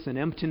hopelessness and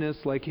emptiness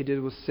like he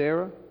did with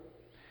Sarah.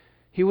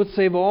 He would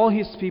save all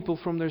his people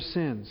from their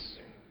sins.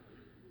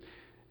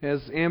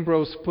 As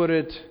Ambrose put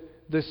it,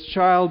 this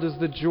child is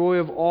the joy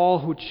of all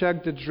who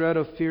check the dread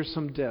of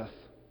fearsome death.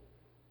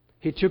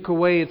 He took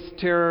away its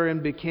terror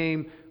and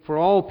became for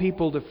all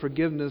people the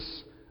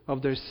forgiveness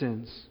of their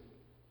sins.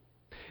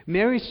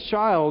 Mary's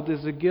child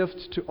is a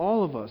gift to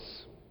all of us.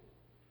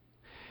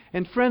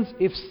 And friends,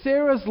 if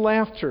Sarah's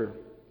laughter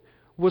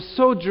was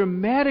so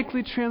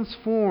dramatically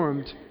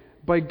transformed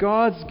by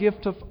God's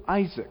gift of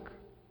Isaac,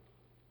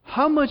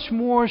 how much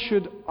more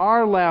should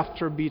our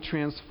laughter be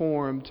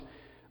transformed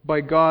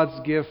by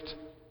God's gift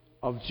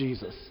of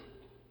Jesus?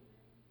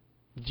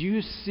 Do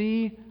you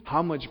see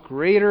how much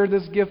greater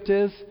this gift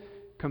is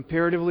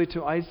comparatively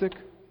to Isaac?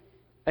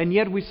 And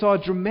yet we saw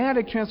a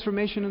dramatic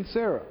transformation in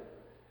Sarah.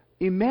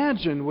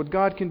 Imagine what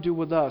God can do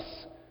with us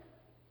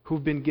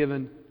who've been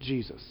given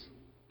Jesus.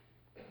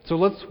 So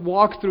let's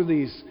walk through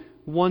these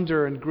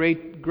wonder and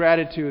great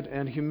gratitude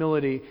and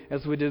humility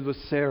as we did with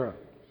Sarah.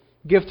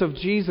 Gift of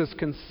Jesus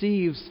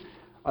conceives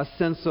a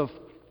sense of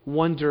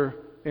wonder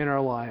in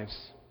our lives.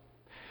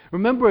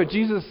 Remember,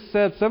 Jesus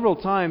said several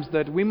times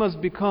that we must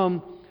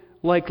become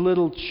like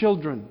little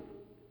children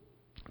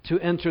to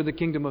enter the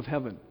kingdom of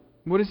heaven.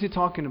 What is he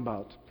talking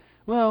about?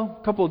 Well,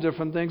 a couple of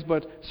different things,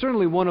 but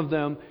certainly one of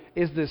them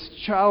is this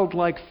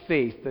childlike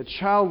faith, the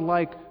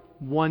childlike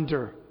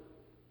wonder.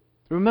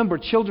 Remember,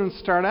 children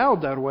start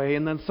out that way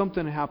and then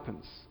something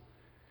happens.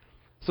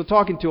 So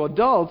talking to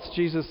adults,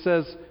 Jesus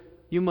says,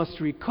 you must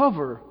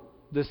recover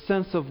the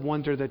sense of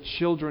wonder that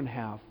children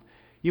have.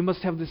 You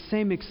must have the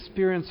same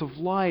experience of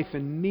life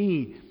and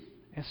me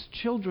as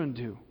children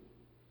do.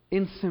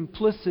 In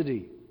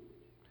simplicity.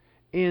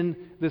 In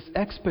this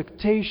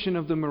expectation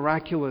of the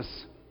miraculous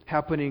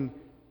happening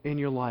in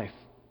your life.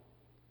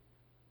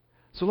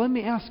 So let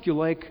me ask you,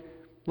 like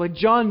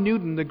John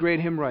Newton, the great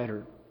hymn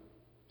writer,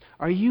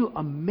 are you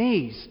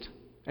amazed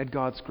at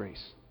God's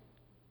grace?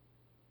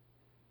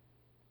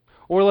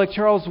 Or like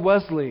Charles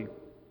Wesley,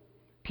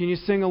 can you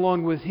sing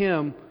along with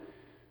him,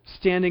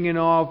 standing in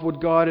awe of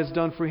what God has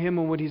done for him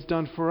and what He's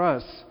done for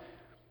us?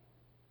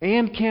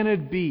 And can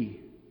it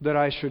be that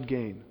I should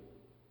gain?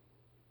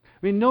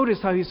 I mean, notice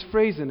how he's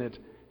phrasing it.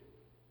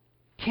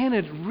 Can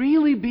it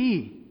really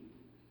be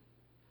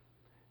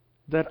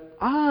that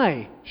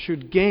I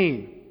should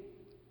gain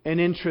an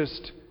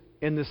interest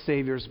in the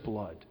Savior's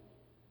blood?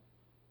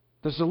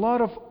 There's a lot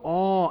of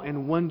awe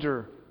and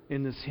wonder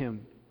in this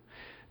hymn.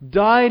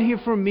 Died He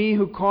for me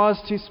who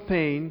caused His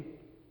pain.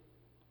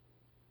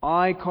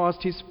 I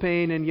caused His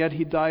pain, and yet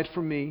He died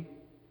for me.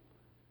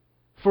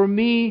 For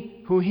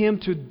me who Him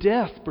to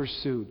death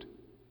pursued.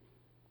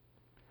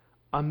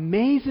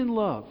 Amazing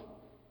love.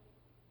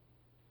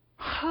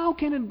 How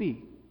can it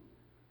be?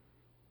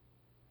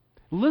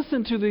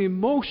 Listen to the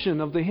emotion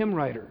of the hymn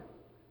writer.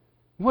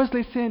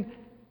 Wesley saying,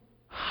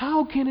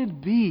 how can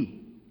it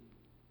be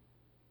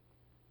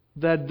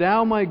that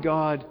Thou, my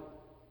God,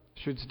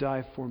 shouldst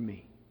die for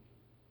me?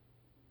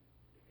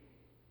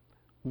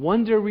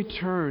 Wonder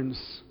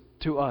returns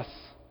to us,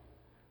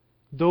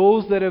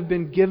 those that have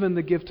been given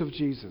the gift of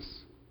Jesus.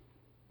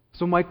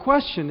 So my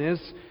question is,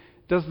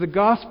 does the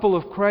gospel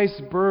of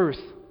Christ's birth,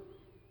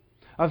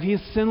 of His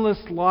sinless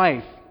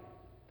life,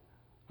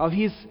 of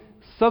His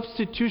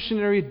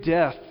substitutionary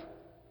death,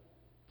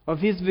 of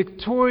His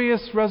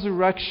victorious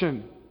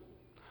resurrection,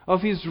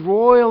 of His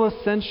royal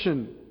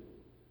ascension,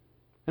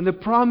 and the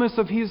promise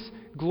of His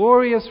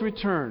glorious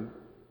return,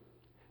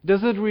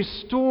 does it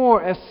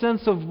restore a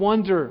sense of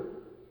wonder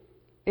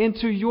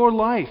into your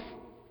life?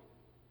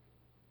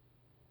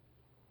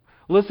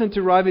 Listen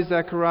to Ravi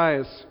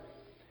Zacharias.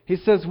 He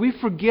says, we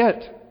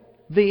forget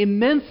the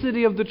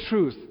immensity of the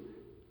truth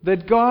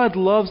that God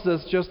loves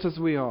us just as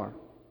we are,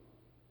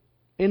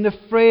 in the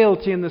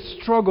frailty and the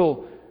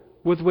struggle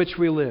with which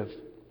we live.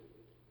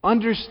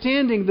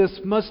 Understanding this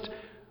must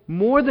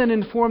more than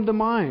inform the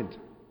mind.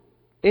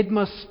 It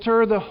must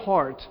stir the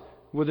heart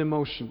with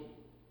emotion.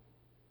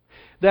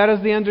 That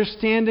is the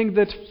understanding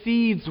that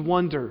feeds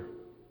wonder.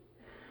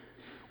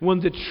 When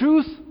the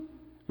truth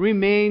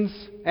remains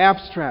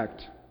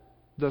abstract,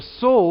 the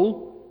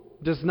soul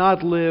does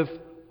not live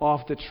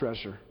off the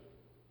treasure.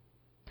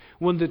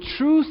 When the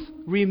truth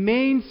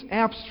remains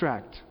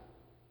abstract,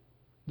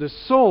 the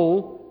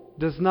soul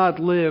does not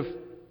live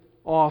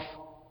off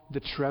the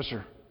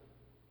treasure?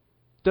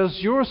 Does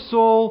your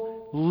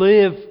soul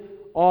live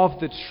off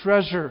the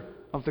treasure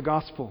of the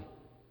gospel?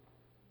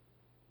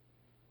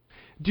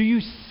 Do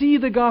you see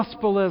the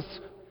gospel as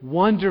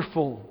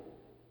wonderful?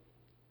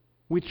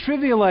 We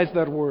trivialize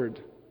that word.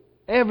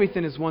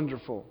 Everything is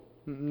wonderful.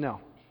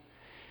 No.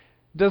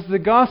 Does the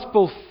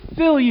gospel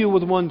fill you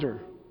with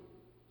wonder?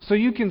 So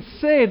you can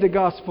say the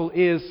gospel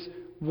is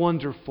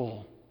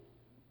wonderful.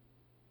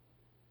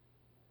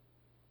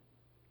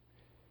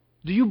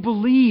 Do you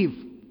believe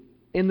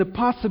in the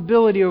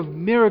possibility of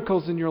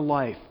miracles in your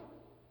life?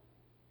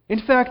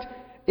 In fact,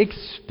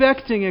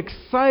 expecting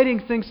exciting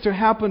things to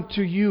happen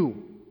to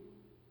you.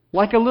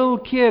 Like a little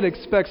kid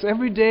expects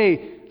every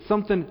day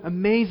something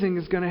amazing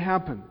is going to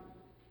happen.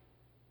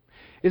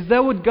 Is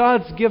that what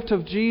God's gift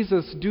of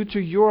Jesus do to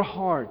your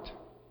heart?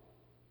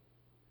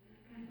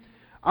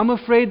 I'm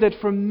afraid that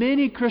for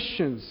many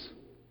Christians,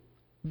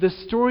 the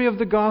story of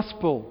the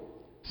gospel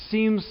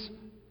seems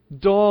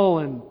dull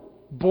and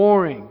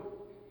boring.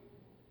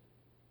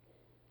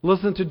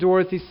 Listen to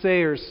Dorothy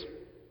Sayers,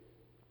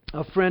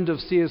 a friend of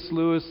C.S.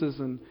 Lewis's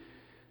and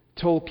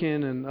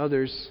Tolkien and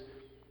others.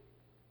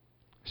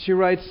 She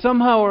writes,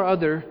 "Somehow or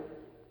other,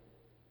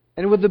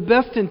 and with the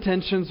best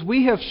intentions,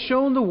 we have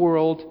shown the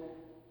world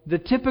the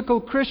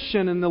typical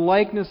Christian in the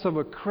likeness of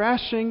a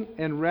crashing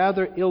and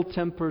rather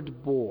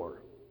ill-tempered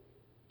bore.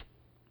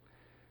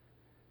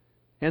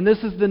 And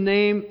this is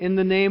in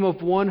the name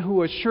of one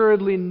who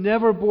assuredly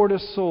never bored a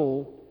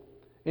soul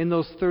in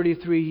those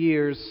 33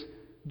 years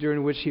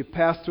during which he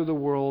passed through the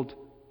world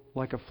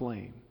like a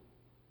flame."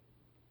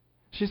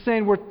 She's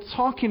saying we're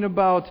talking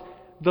about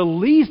the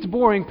least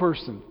boring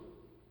person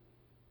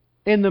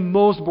in the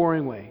most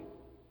boring way.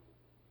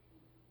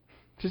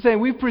 She's saying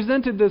we've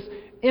presented this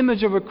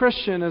image of a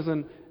Christian as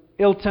an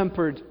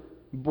ill-tempered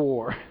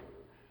bore.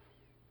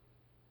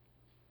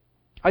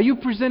 Are you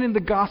presenting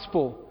the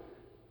gospel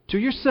to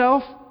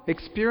yourself,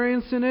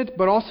 experiencing it,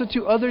 but also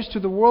to others, to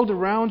the world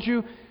around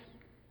you,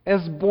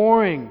 as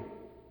boring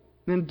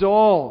and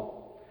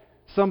dull?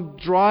 Some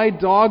dry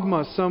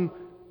dogma, some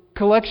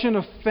collection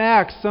of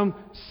facts, some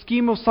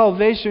scheme of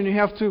salvation you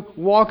have to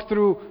walk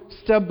through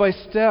step by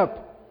step?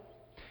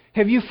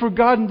 Have you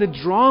forgotten the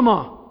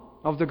drama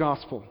of the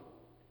gospel?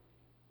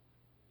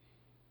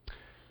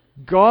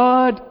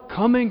 God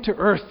coming to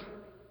earth.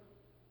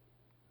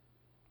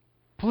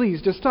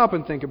 Please, just stop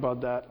and think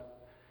about that.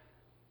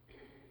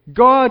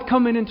 God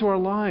coming into our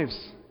lives.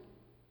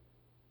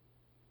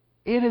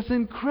 It is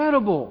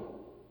incredible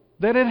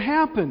that it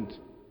happened.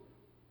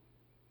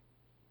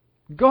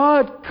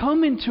 God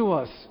coming to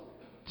us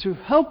to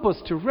help us,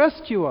 to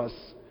rescue us.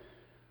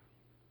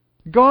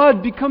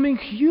 God becoming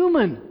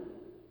human.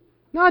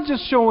 Not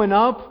just showing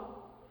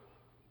up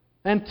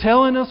and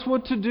telling us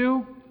what to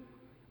do,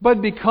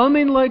 but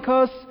becoming like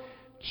us,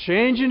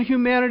 changing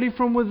humanity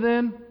from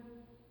within.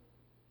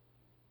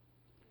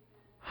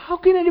 How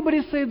can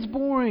anybody say it's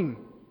boring?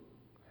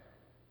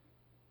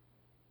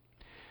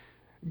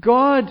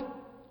 God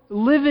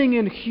living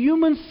in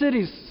human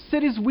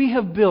cities we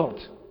have built,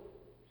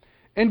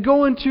 and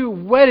going to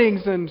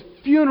weddings and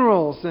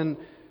funerals and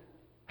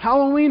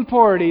Halloween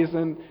parties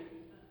and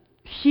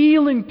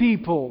healing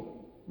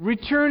people,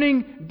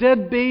 returning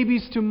dead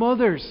babies to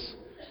mothers.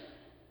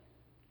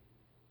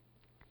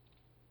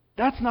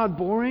 That's not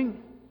boring.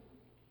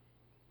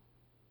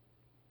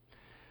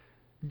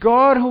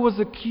 God who was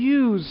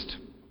accused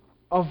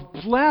of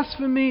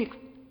blasphemy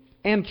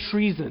and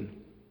treason.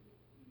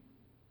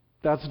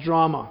 That's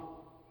drama.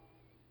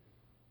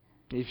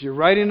 If you're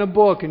writing a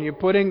book and you're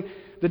putting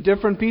the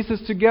different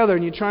pieces together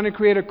and you're trying to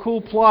create a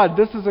cool plot,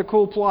 this is a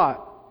cool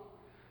plot.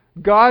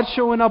 God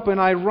showing up, and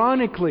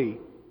ironically,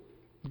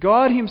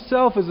 God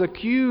Himself is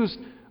accused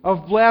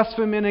of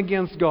blaspheming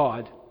against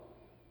God,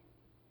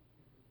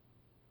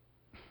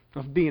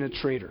 of being a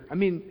traitor. I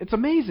mean, it's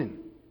amazing.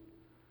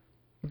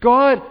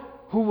 God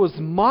who was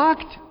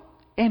mocked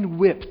and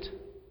whipped.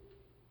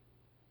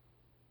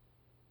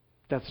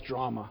 That's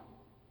drama.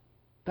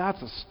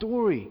 That's a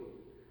story.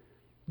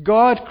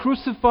 God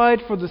crucified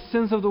for the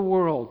sins of the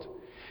world.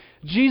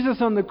 Jesus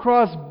on the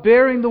cross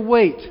bearing the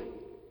weight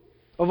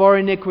of our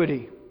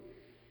iniquity.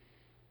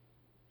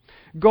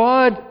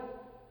 God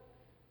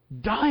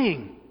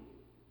dying.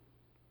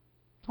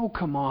 Oh,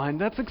 come on,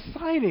 that's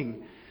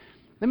exciting.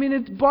 I mean,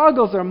 it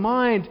boggles our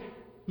mind.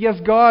 Yes,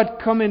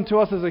 God coming to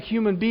us as a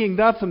human being,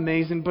 that's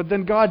amazing. But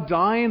then God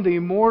dying, the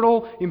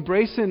immortal,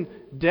 embracing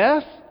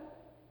death,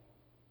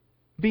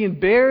 being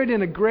buried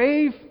in a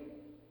grave,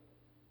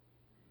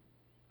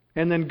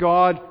 and then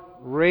God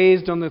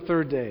raised on the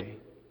third day.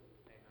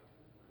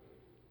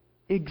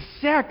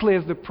 Exactly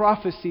as the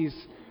prophecies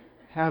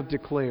have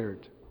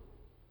declared.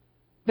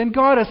 Then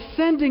God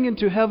ascending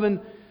into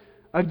heaven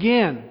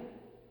again,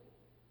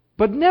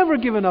 but never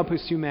giving up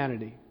His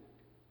humanity.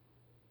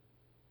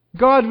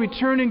 God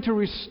returning to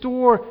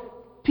restore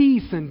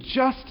peace and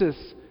justice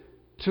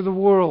to the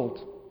world.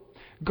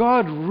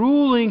 God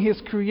ruling His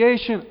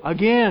creation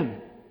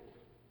again.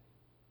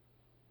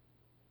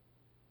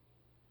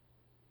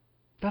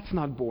 That's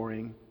not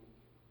boring.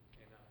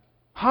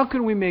 How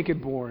can we make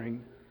it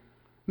boring?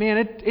 Man,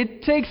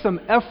 it takes some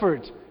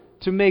effort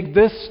to make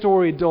this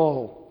story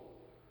dull.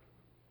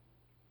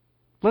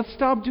 Let's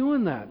stop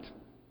doing that.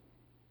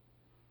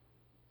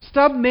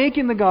 Stop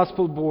making the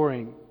gospel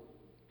boring.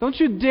 Don't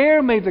you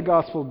dare make the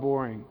gospel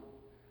boring.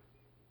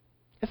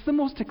 It's the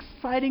most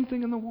exciting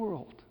thing in the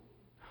world.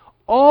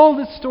 All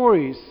the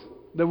stories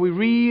that we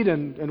read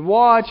and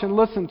watch and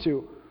listen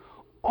to,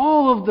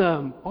 all of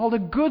them, all the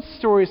good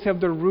stories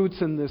have their roots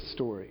in this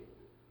story.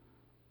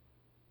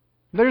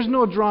 There's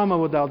no drama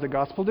without the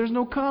gospel. There's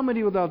no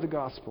comedy without the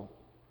gospel.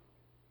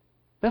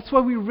 That's why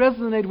we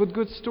resonate with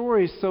good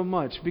stories so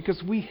much, because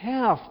we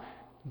have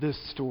this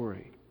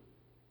story.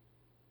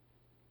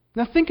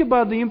 Now think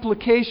about the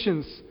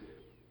implications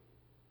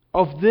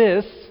of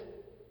this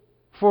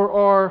for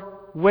our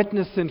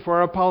witnessing, for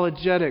our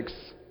apologetics.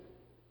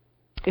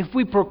 If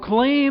we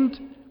proclaimed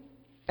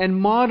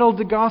and modeled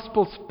the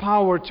gospel's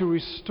power to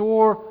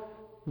restore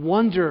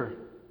wonder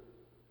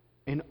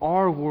in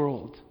our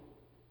world,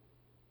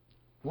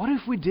 what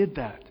if we did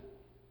that?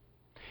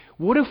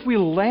 What if we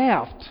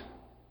laughed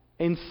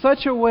in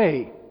such a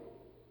way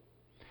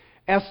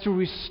as to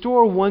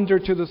restore wonder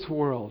to this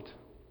world?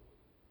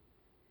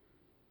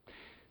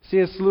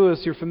 C.S.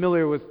 Lewis, you're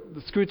familiar with the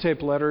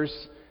Screwtape Letters.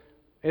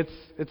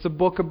 It's a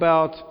book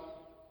about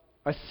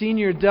a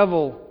senior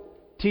devil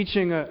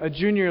teaching a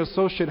junior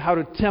associate how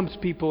to tempt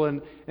people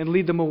and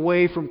lead them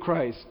away from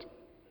Christ.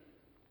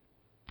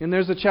 And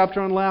there's a chapter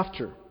on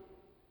laughter.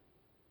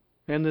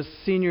 And this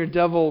senior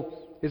devil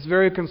is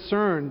very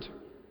concerned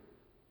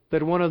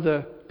that one of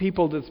the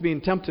people that's being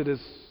tempted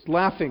is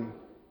laughing.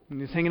 And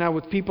he's hanging out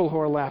with people who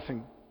are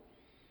laughing.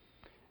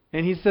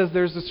 And he says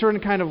there's a certain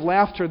kind of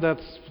laughter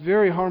that's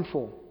very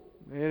harmful.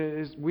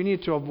 We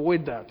need to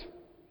avoid that.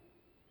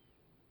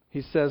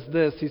 He says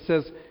this. He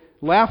says,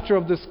 laughter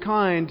of this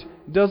kind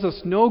does us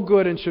no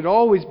good and should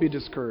always be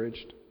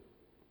discouraged.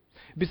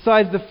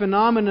 Besides, the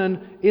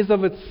phenomenon is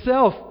of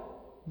itself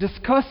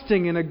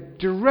disgusting and a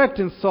direct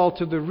insult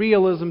to the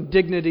realism,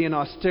 dignity, and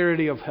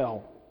austerity of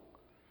hell.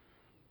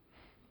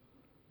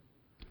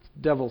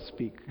 Devil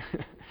speak.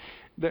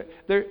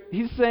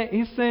 He's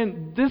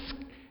saying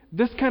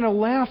this kind of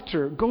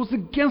laughter goes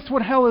against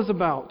what hell is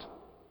about.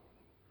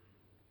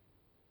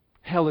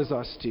 Hell is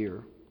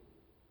austere.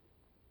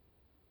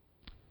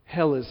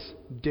 Hell is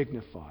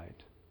dignified.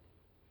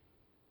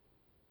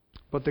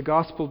 But the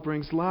gospel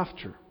brings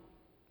laughter.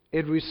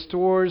 It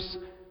restores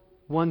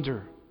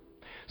wonder.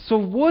 So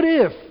what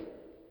if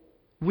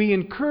we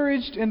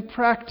encouraged and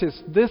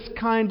practiced this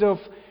kind of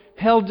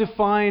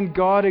hell-defying,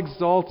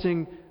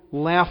 God-exalting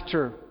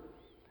laughter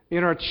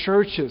in our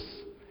churches,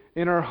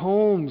 in our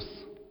homes?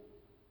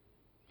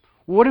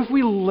 What if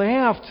we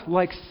laughed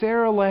like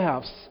Sarah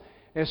laughs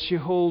as she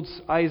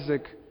holds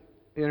Isaac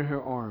in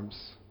her arms?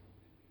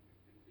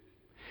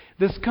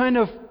 This kind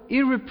of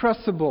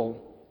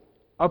irrepressible,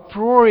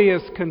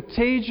 uproarious,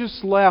 contagious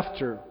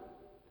laughter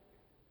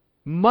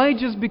might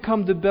just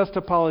become the best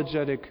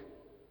apologetic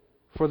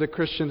for the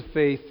Christian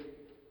faith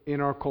in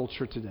our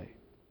culture today.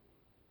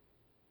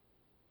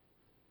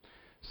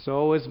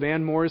 So, as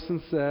Van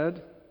Morrison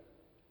said,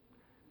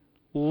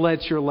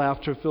 let your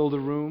laughter fill the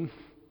room.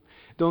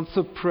 Don't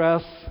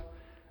suppress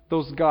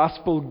those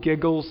gospel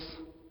giggles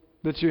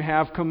that you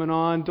have coming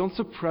on. Don't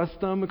suppress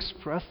them,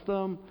 express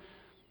them.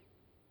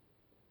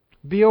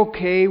 Be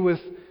okay with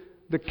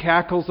the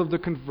cackles of the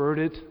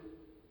converted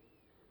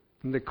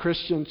and the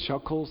Christian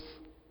chuckles.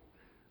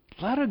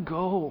 Let it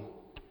go.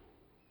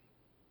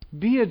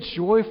 Be a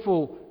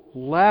joyful,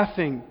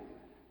 laughing,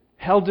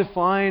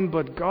 hell-defying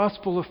but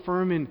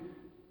gospel-affirming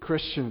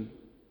Christian.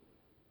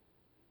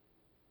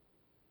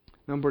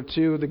 Number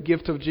 2, the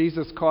gift of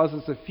Jesus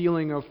causes a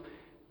feeling of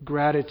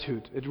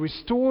gratitude. It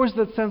restores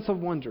that sense of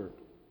wonder.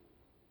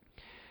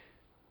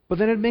 But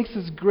then it makes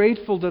us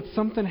grateful that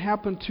something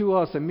happened to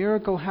us, a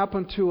miracle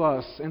happened to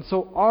us, and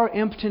so our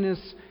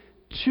emptiness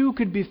too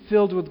could be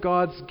filled with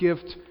God's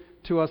gift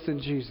to us in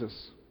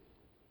Jesus.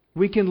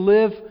 We can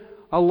live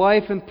a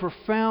life in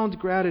profound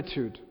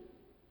gratitude.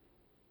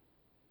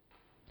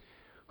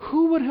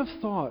 Who would have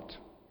thought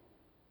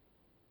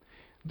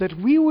that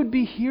we would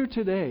be here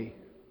today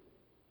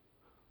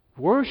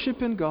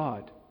worshiping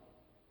God?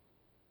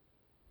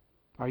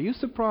 Are you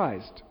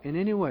surprised in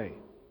any way?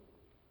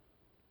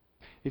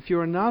 If you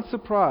are not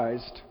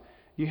surprised,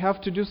 you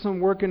have to do some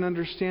work in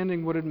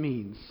understanding what it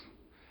means.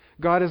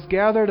 God has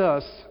gathered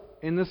us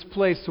in this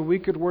place so we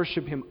could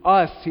worship Him.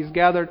 He's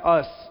gathered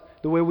us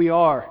the way we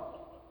are.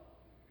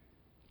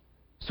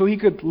 So He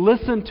could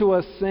listen to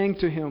us sing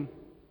to Him.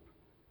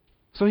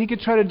 So He could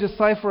try to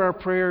decipher our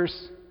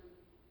prayers.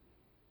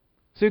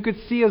 So He could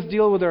see us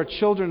deal with our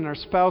children and our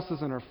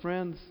spouses and our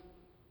friends.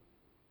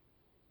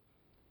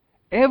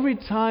 Every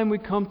time we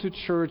come to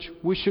church,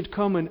 we should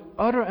come in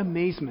utter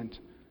amazement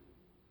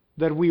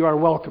that we are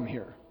welcome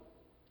here.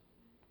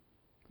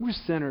 We're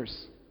sinners.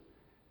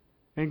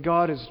 And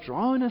God is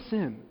drawing us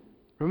in.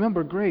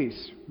 Remember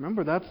grace.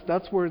 Remember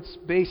that's where it's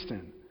based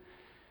in.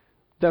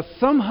 That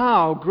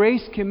somehow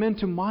grace came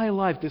into my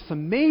life. This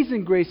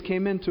amazing grace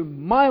came into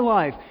my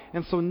life.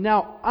 And so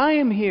now I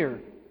am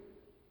here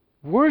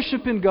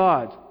worshiping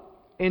God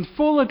in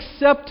full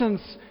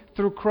acceptance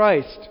through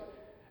Christ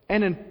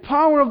and in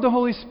power of the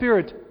Holy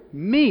Spirit,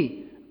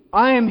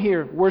 I am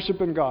here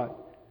worshiping God.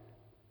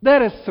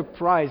 That is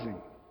surprising.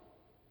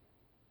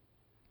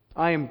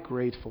 I am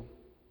grateful.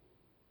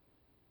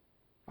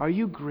 Are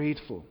you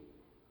grateful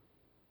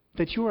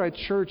that you are at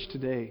church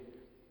today?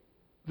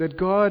 That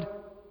God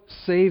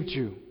saved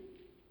you?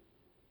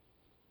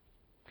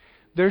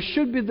 There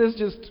should be this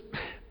just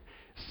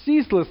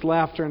ceaseless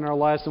laughter in our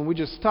lives when we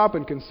just stop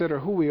and consider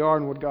who we are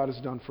and what God has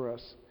done for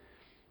us.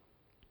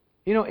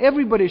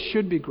 Everybody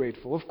should be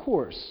grateful, of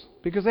course,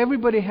 because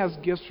everybody has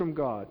gifts from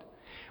God.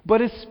 But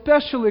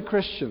especially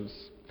Christians,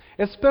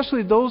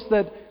 especially those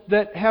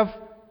that have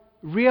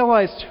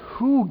realized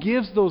who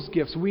gives those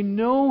gifts. We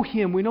know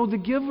Him, we know the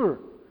giver.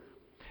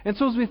 And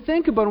so as we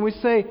think about it, we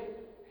say,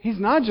 He's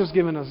not just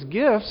given us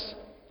gifts,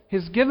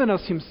 He's given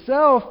us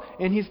Himself,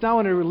 and He's now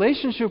in a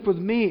relationship with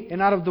me,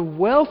 and out of the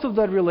wealth of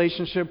that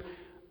relationship,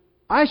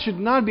 I should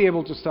not be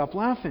able to stop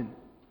laughing.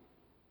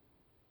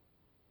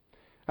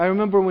 I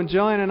remember when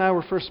Jillian and I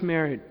were first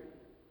married,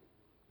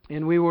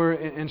 and we were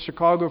in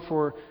Chicago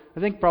for, I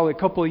think, probably a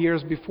couple of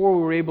years before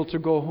we were able to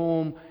go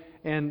home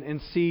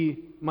and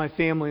see my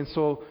family, and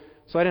so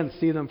I didn't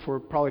see them for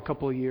probably a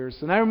couple of years.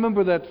 And I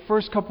remember that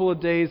first couple of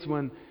days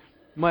when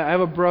I have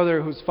a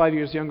brother who's 5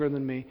 years younger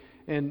than me,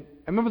 and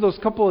I remember those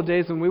couple of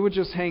days when we would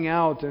just hang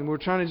out and we're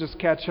trying to just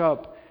catch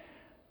up.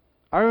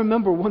 I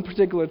remember one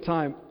particular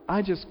time,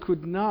 I just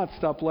could not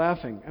stop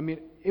laughing. I mean,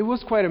 it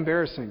was quite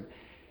embarrassing.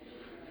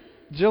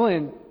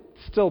 Jillian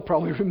still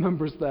probably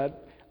remembers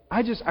that.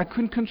 I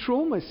couldn't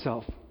control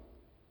myself.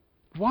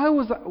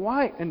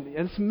 Why? And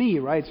it's me,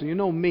 right? So you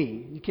know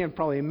me. You can't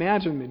probably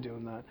imagine me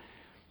doing that.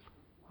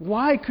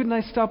 Why couldn't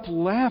I stop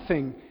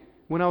laughing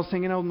when I was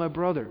hanging out with my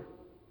brother?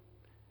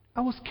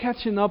 I was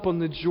catching up on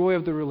the joy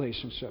of the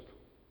relationship.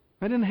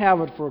 I didn't have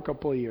it for a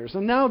couple of years.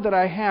 And now that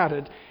I had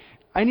it,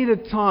 I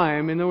needed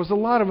time, and there was a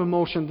lot of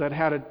emotion that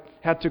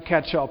had to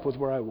catch up with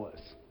where I was.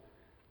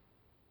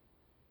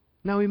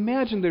 Now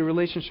imagine the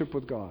relationship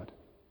with God.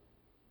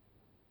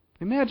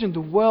 Imagine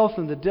the wealth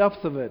and the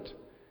depth of it.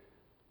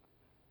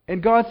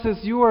 And God says,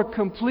 you are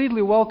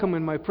completely welcome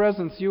in my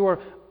presence. You're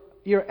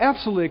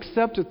absolutely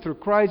accepted through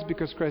Christ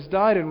because Christ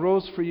died and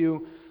rose for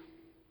you.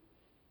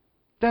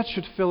 That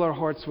should fill our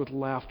hearts with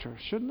laughter,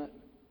 shouldn't it?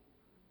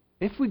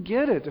 If we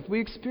get it, if we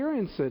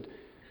experience it,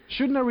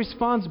 shouldn't our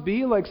response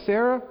be like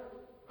Sarah?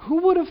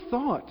 Who would have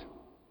thought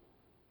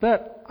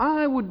that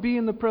I would be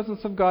in the presence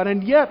of God?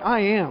 And yet I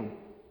am.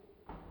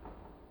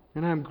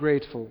 And I'm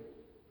grateful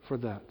for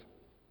that.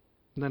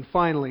 And then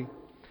finally,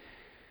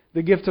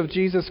 the gift of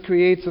Jesus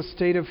creates a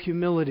state of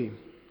humility.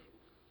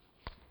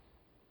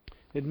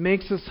 It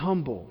makes us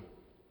humble.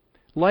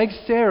 Like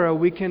Sarah,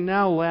 we can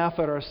now laugh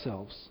at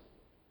ourselves.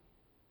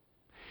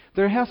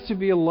 There has to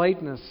be a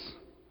lightness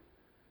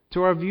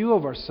to our view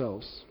of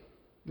ourselves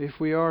if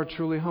we are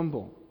truly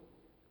humble.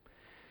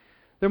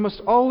 There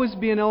must always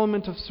be an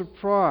element of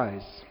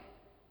surprise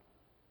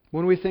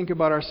when we think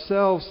about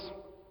ourselves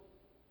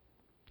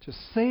just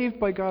saved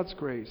by God's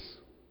grace.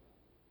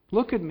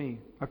 Look at me,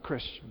 a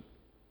Christian.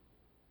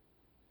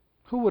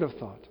 Who would have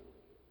thought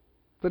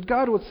that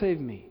God would save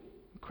me?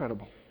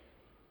 Incredible.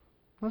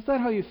 Is that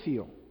how you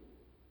feel?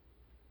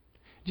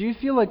 Do you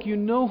feel like you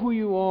know who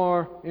you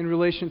are in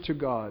relation to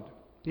God?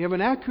 You have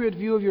an accurate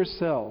view of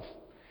yourself.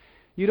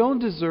 You don't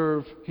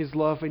deserve His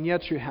love, and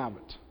yet you have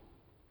it.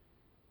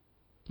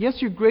 Yes,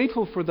 you're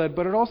grateful for that,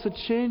 but it also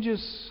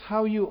changes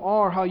how you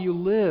are, how you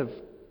live.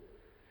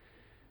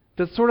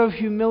 That sort of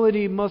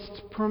humility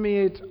must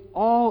permeate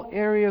all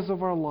areas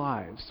of our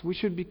lives. We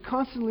should be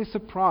constantly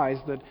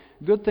surprised that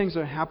good things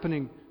are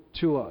happening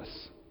to us.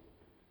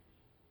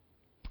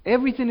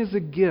 Everything is a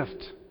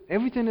gift.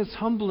 Everything is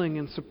humbling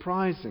and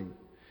surprising.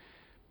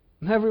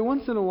 And every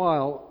once in a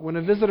while, when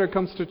a visitor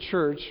comes to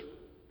church,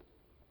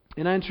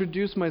 and I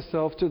introduce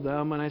myself to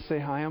them, and I say,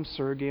 hi, I'm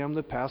Sergey, I'm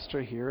the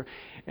pastor here.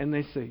 And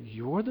they say,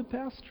 you're the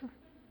pastor?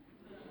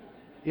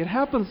 It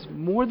happens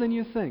more than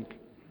you think.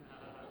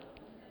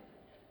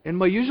 And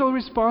my usual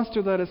response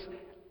to that is,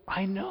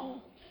 I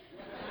know.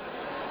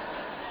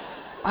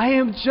 I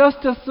am just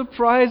as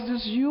surprised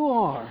as you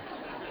are.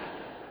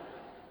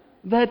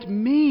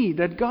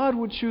 That God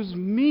would choose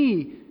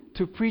me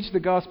to preach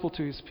the gospel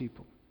to His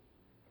people.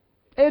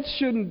 It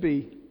shouldn't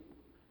be.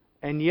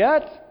 And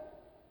yet,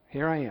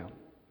 here I am.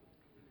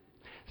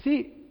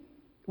 See,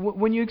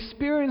 when you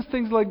experience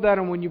things like that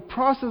and when you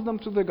process them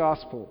to the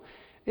gospel,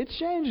 it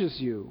changes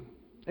you.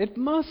 It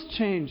must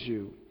change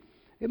you.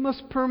 It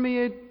must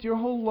permeate your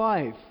whole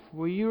life,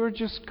 where you are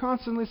just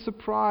constantly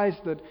surprised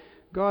that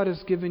God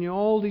has given you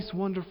all these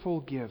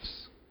wonderful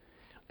gifts.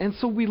 And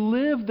so we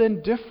live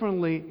then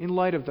differently in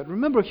light of that.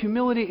 Remember,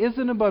 humility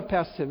isn't about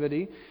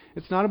passivity.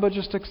 It's not about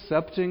just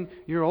accepting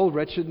your old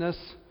wretchedness.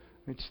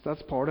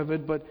 That's part of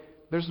it, but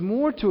there's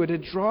more to it.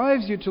 It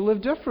drives you to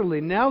live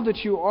differently. Now that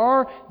you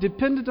are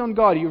dependent on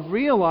God, you've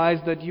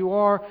realized that you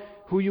are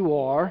who you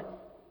are,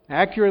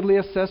 accurately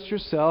assessed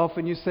yourself,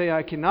 and you say,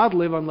 I cannot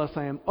live unless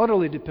I am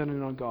utterly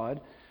dependent on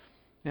God.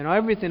 and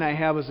everything I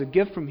have is a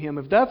gift from Him,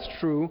 if that's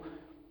true,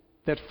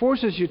 that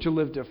forces you to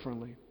live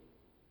differently.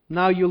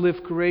 Now you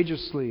live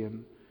courageously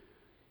and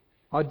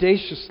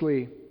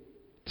audaciously,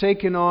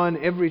 taking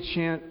on every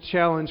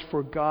challenge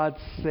for God's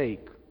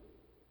sake.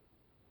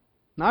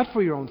 Not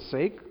for your own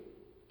sake.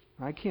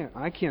 I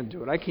can't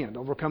do it. I can't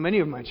overcome any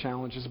of my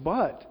challenges,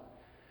 but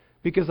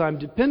because I'm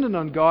dependent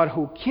on God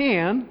who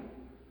can,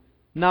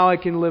 now I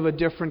can live a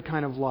different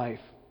kind of life.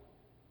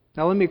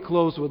 Now let me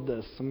close with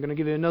this. I'm going to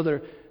give you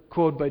another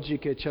quote by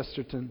G.K.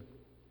 Chesterton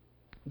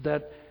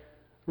that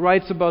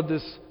writes about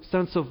this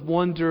sense of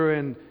wonder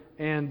and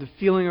the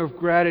feeling of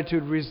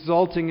gratitude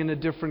resulting in a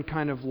different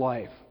kind of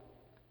life.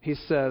 He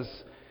says,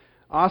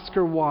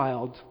 Oscar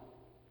Wilde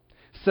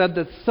said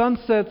that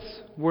sunsets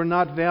were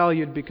not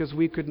valued because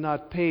we could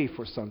not pay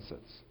for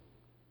sunsets.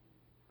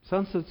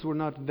 Sunsets were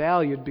not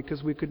valued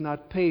because we could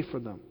not pay for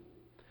them.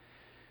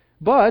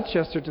 But,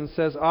 Chesterton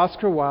says,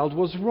 Oscar Wilde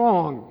was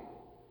wrong.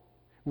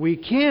 We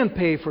can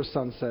pay for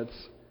sunsets.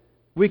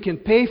 We can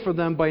pay for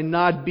them by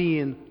not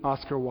being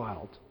Oscar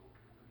Wilde.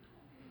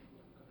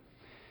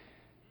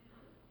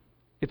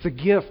 It's a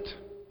gift,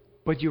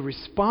 but you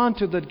respond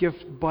to that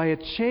gift by a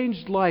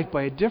changed life,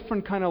 by a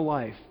different kind of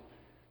life.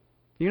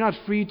 You're not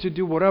free to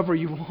do whatever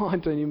you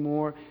want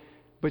anymore,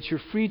 but you're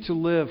free to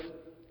live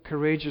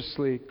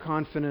courageously,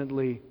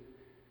 confidently,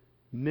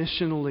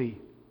 missionally,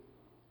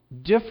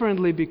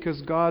 differently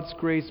because God's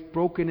grace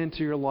broken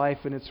into your life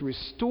and it's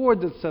restored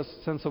that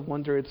sense of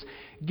wonder. It's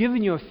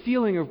given you a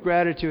feeling of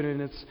gratitude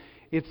and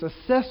it's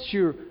assessed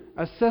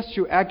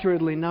you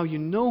accurately. Now you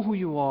know who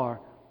you are,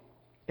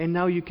 and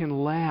now you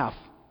can laugh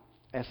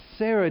as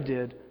Sarah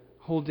did,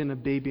 holding a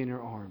baby in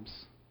her arms.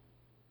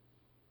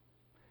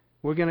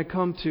 We're going to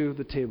come to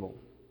the table.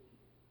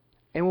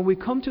 And when we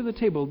come to the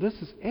table, this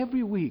is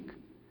every week,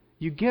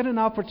 you get an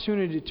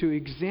opportunity to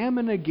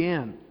examine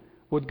again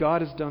what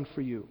God has done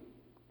for you.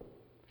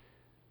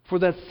 For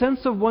that sense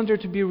of wonder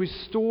to be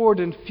restored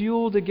and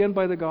fueled again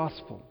by the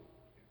gospel.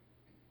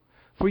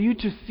 For you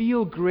to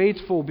feel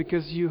grateful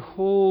because you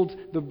hold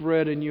the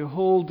bread and you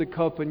hold the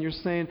cup and you're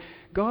saying,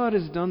 God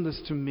has done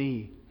this to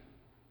me.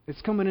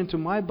 It's coming into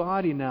my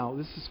body now.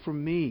 This is for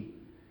me.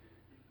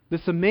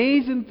 This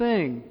amazing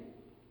thing.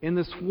 In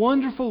this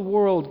wonderful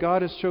world,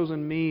 God has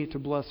chosen me to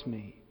bless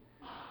me.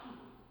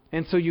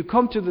 And so you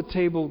come to the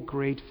table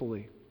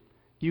gratefully.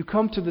 You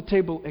come to the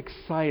table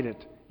excited.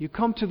 You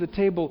come to the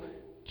table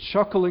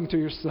chuckling to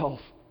yourself.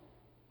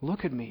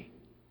 Look at me.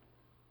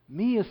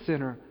 Me, a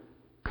sinner,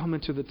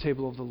 coming to the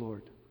table of the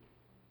Lord.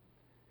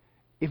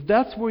 If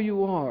that's where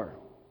you are,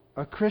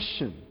 a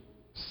Christian,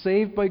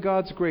 saved by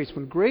God's grace,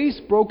 when grace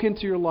broke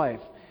into your life,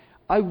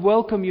 I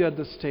welcome you at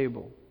this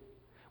table.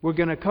 We're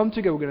going to come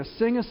together. We're going to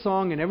sing a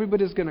song, and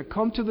everybody's going to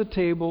come to the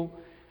table.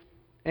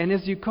 And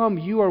as you come,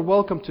 you are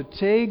welcome to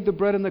take the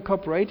bread and the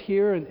cup right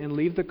here and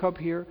leave the cup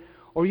here.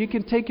 Or you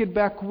can take it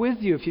back with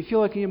you. If you feel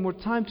like you have more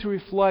time to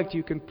reflect,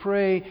 you can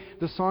pray.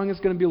 The song is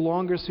going to be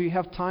longer, so you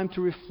have time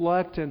to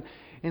reflect and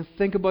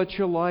think about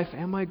your life.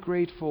 Am I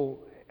grateful?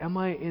 Am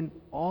I in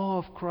awe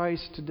of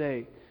Christ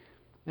today?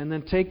 And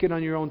then take it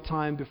on your own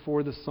time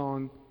before the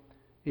song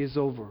is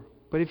over.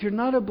 But if you're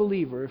not a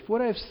believer, if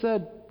what I've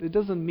said, it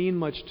doesn't mean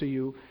much to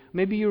you,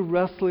 maybe you're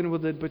wrestling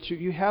with it, but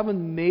you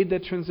haven't made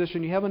that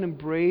transition, you haven't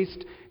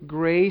embraced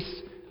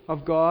grace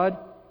of God,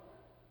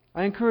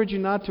 I encourage you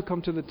not to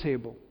come to the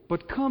table,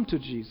 but come to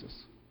Jesus.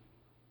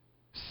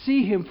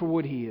 See Him for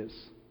what He is,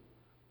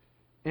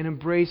 and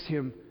embrace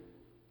Him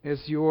as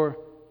your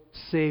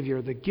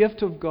Savior, the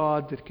gift of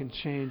God that can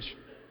change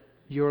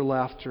your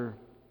laughter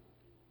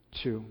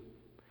too.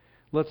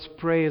 Let's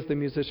pray as the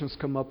musicians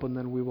come up, and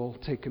then we will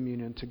take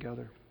communion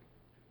together.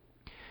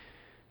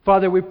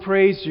 Father, we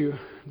praise You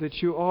that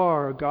You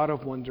are a God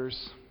of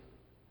wonders,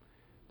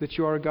 that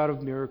You are a God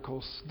of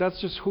miracles. That's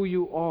just who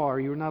You are.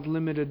 You're not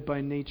limited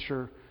by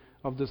nature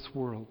of this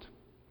world.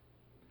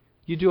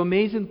 You do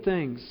amazing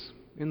things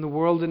in the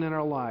world and in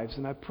our lives,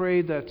 and I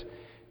pray that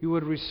You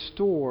would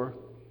restore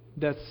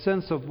that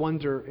sense of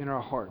wonder in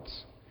our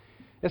hearts,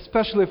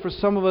 especially for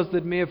some of us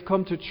that may have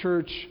come to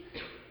church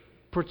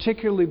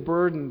particularly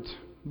burdened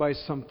by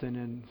something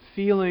and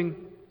feeling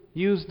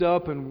used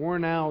up and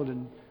worn out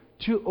and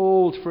too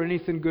old for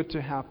anything good to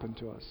happen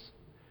to us.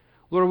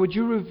 Lord, would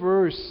You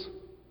reverse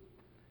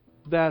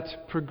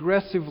that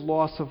progressive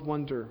loss of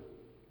wonder,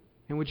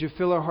 and would You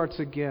fill our hearts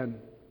again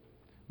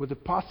with the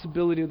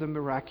possibility of the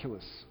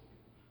miraculous,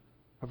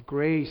 of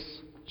grace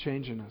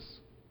changing us.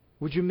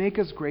 Would You make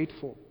us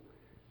grateful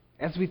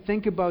as we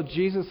think about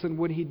Jesus and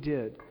what He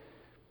did?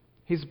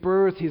 His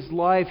birth, His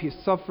life, His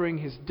suffering,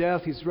 His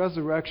death, His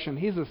resurrection,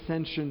 His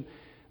ascension,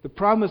 the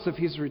promise of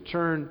His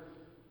return.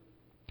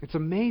 It's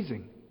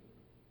amazing.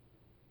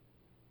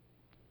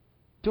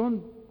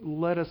 Don't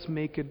let us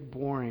make it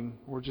boring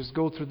or just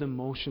go through the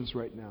motions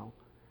right now.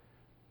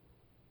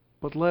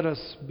 But let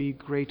us be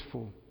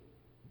grateful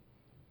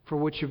for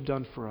what You've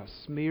done for us.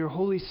 May Your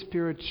Holy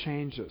Spirit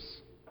change us.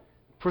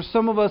 For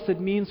some of us,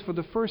 it means for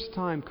the first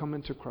time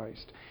coming to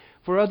Christ.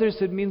 For others,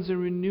 it means a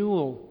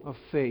renewal of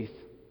faith.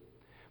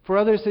 For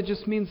others, it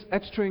just means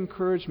extra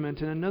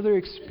encouragement and another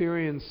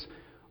experience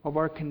of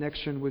our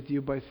connection with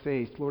you by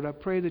faith. Lord, I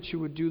pray that you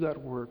would do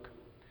that work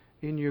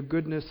in your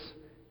goodness,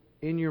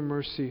 in your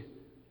mercy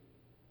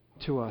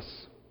to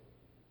us.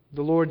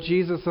 The Lord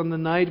Jesus, on the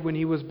night when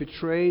he was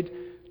betrayed,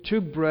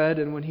 took bread,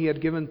 and when he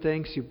had given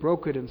thanks, he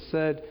broke it and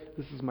said,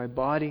 "This is my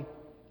body,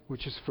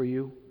 which is for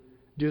you.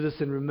 Do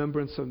this in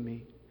remembrance of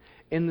me."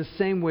 In the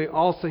same way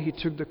also he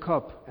took the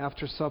cup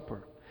after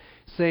supper,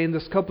 saying,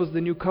 "This cup is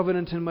the new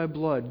covenant in my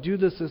blood. Do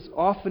this as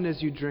often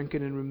as you drink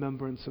it in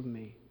remembrance of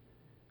me.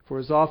 For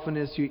as often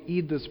as you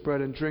eat this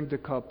bread and drink the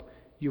cup,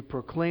 you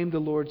proclaim the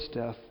Lord's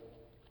death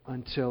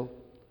until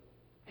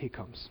he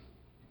comes."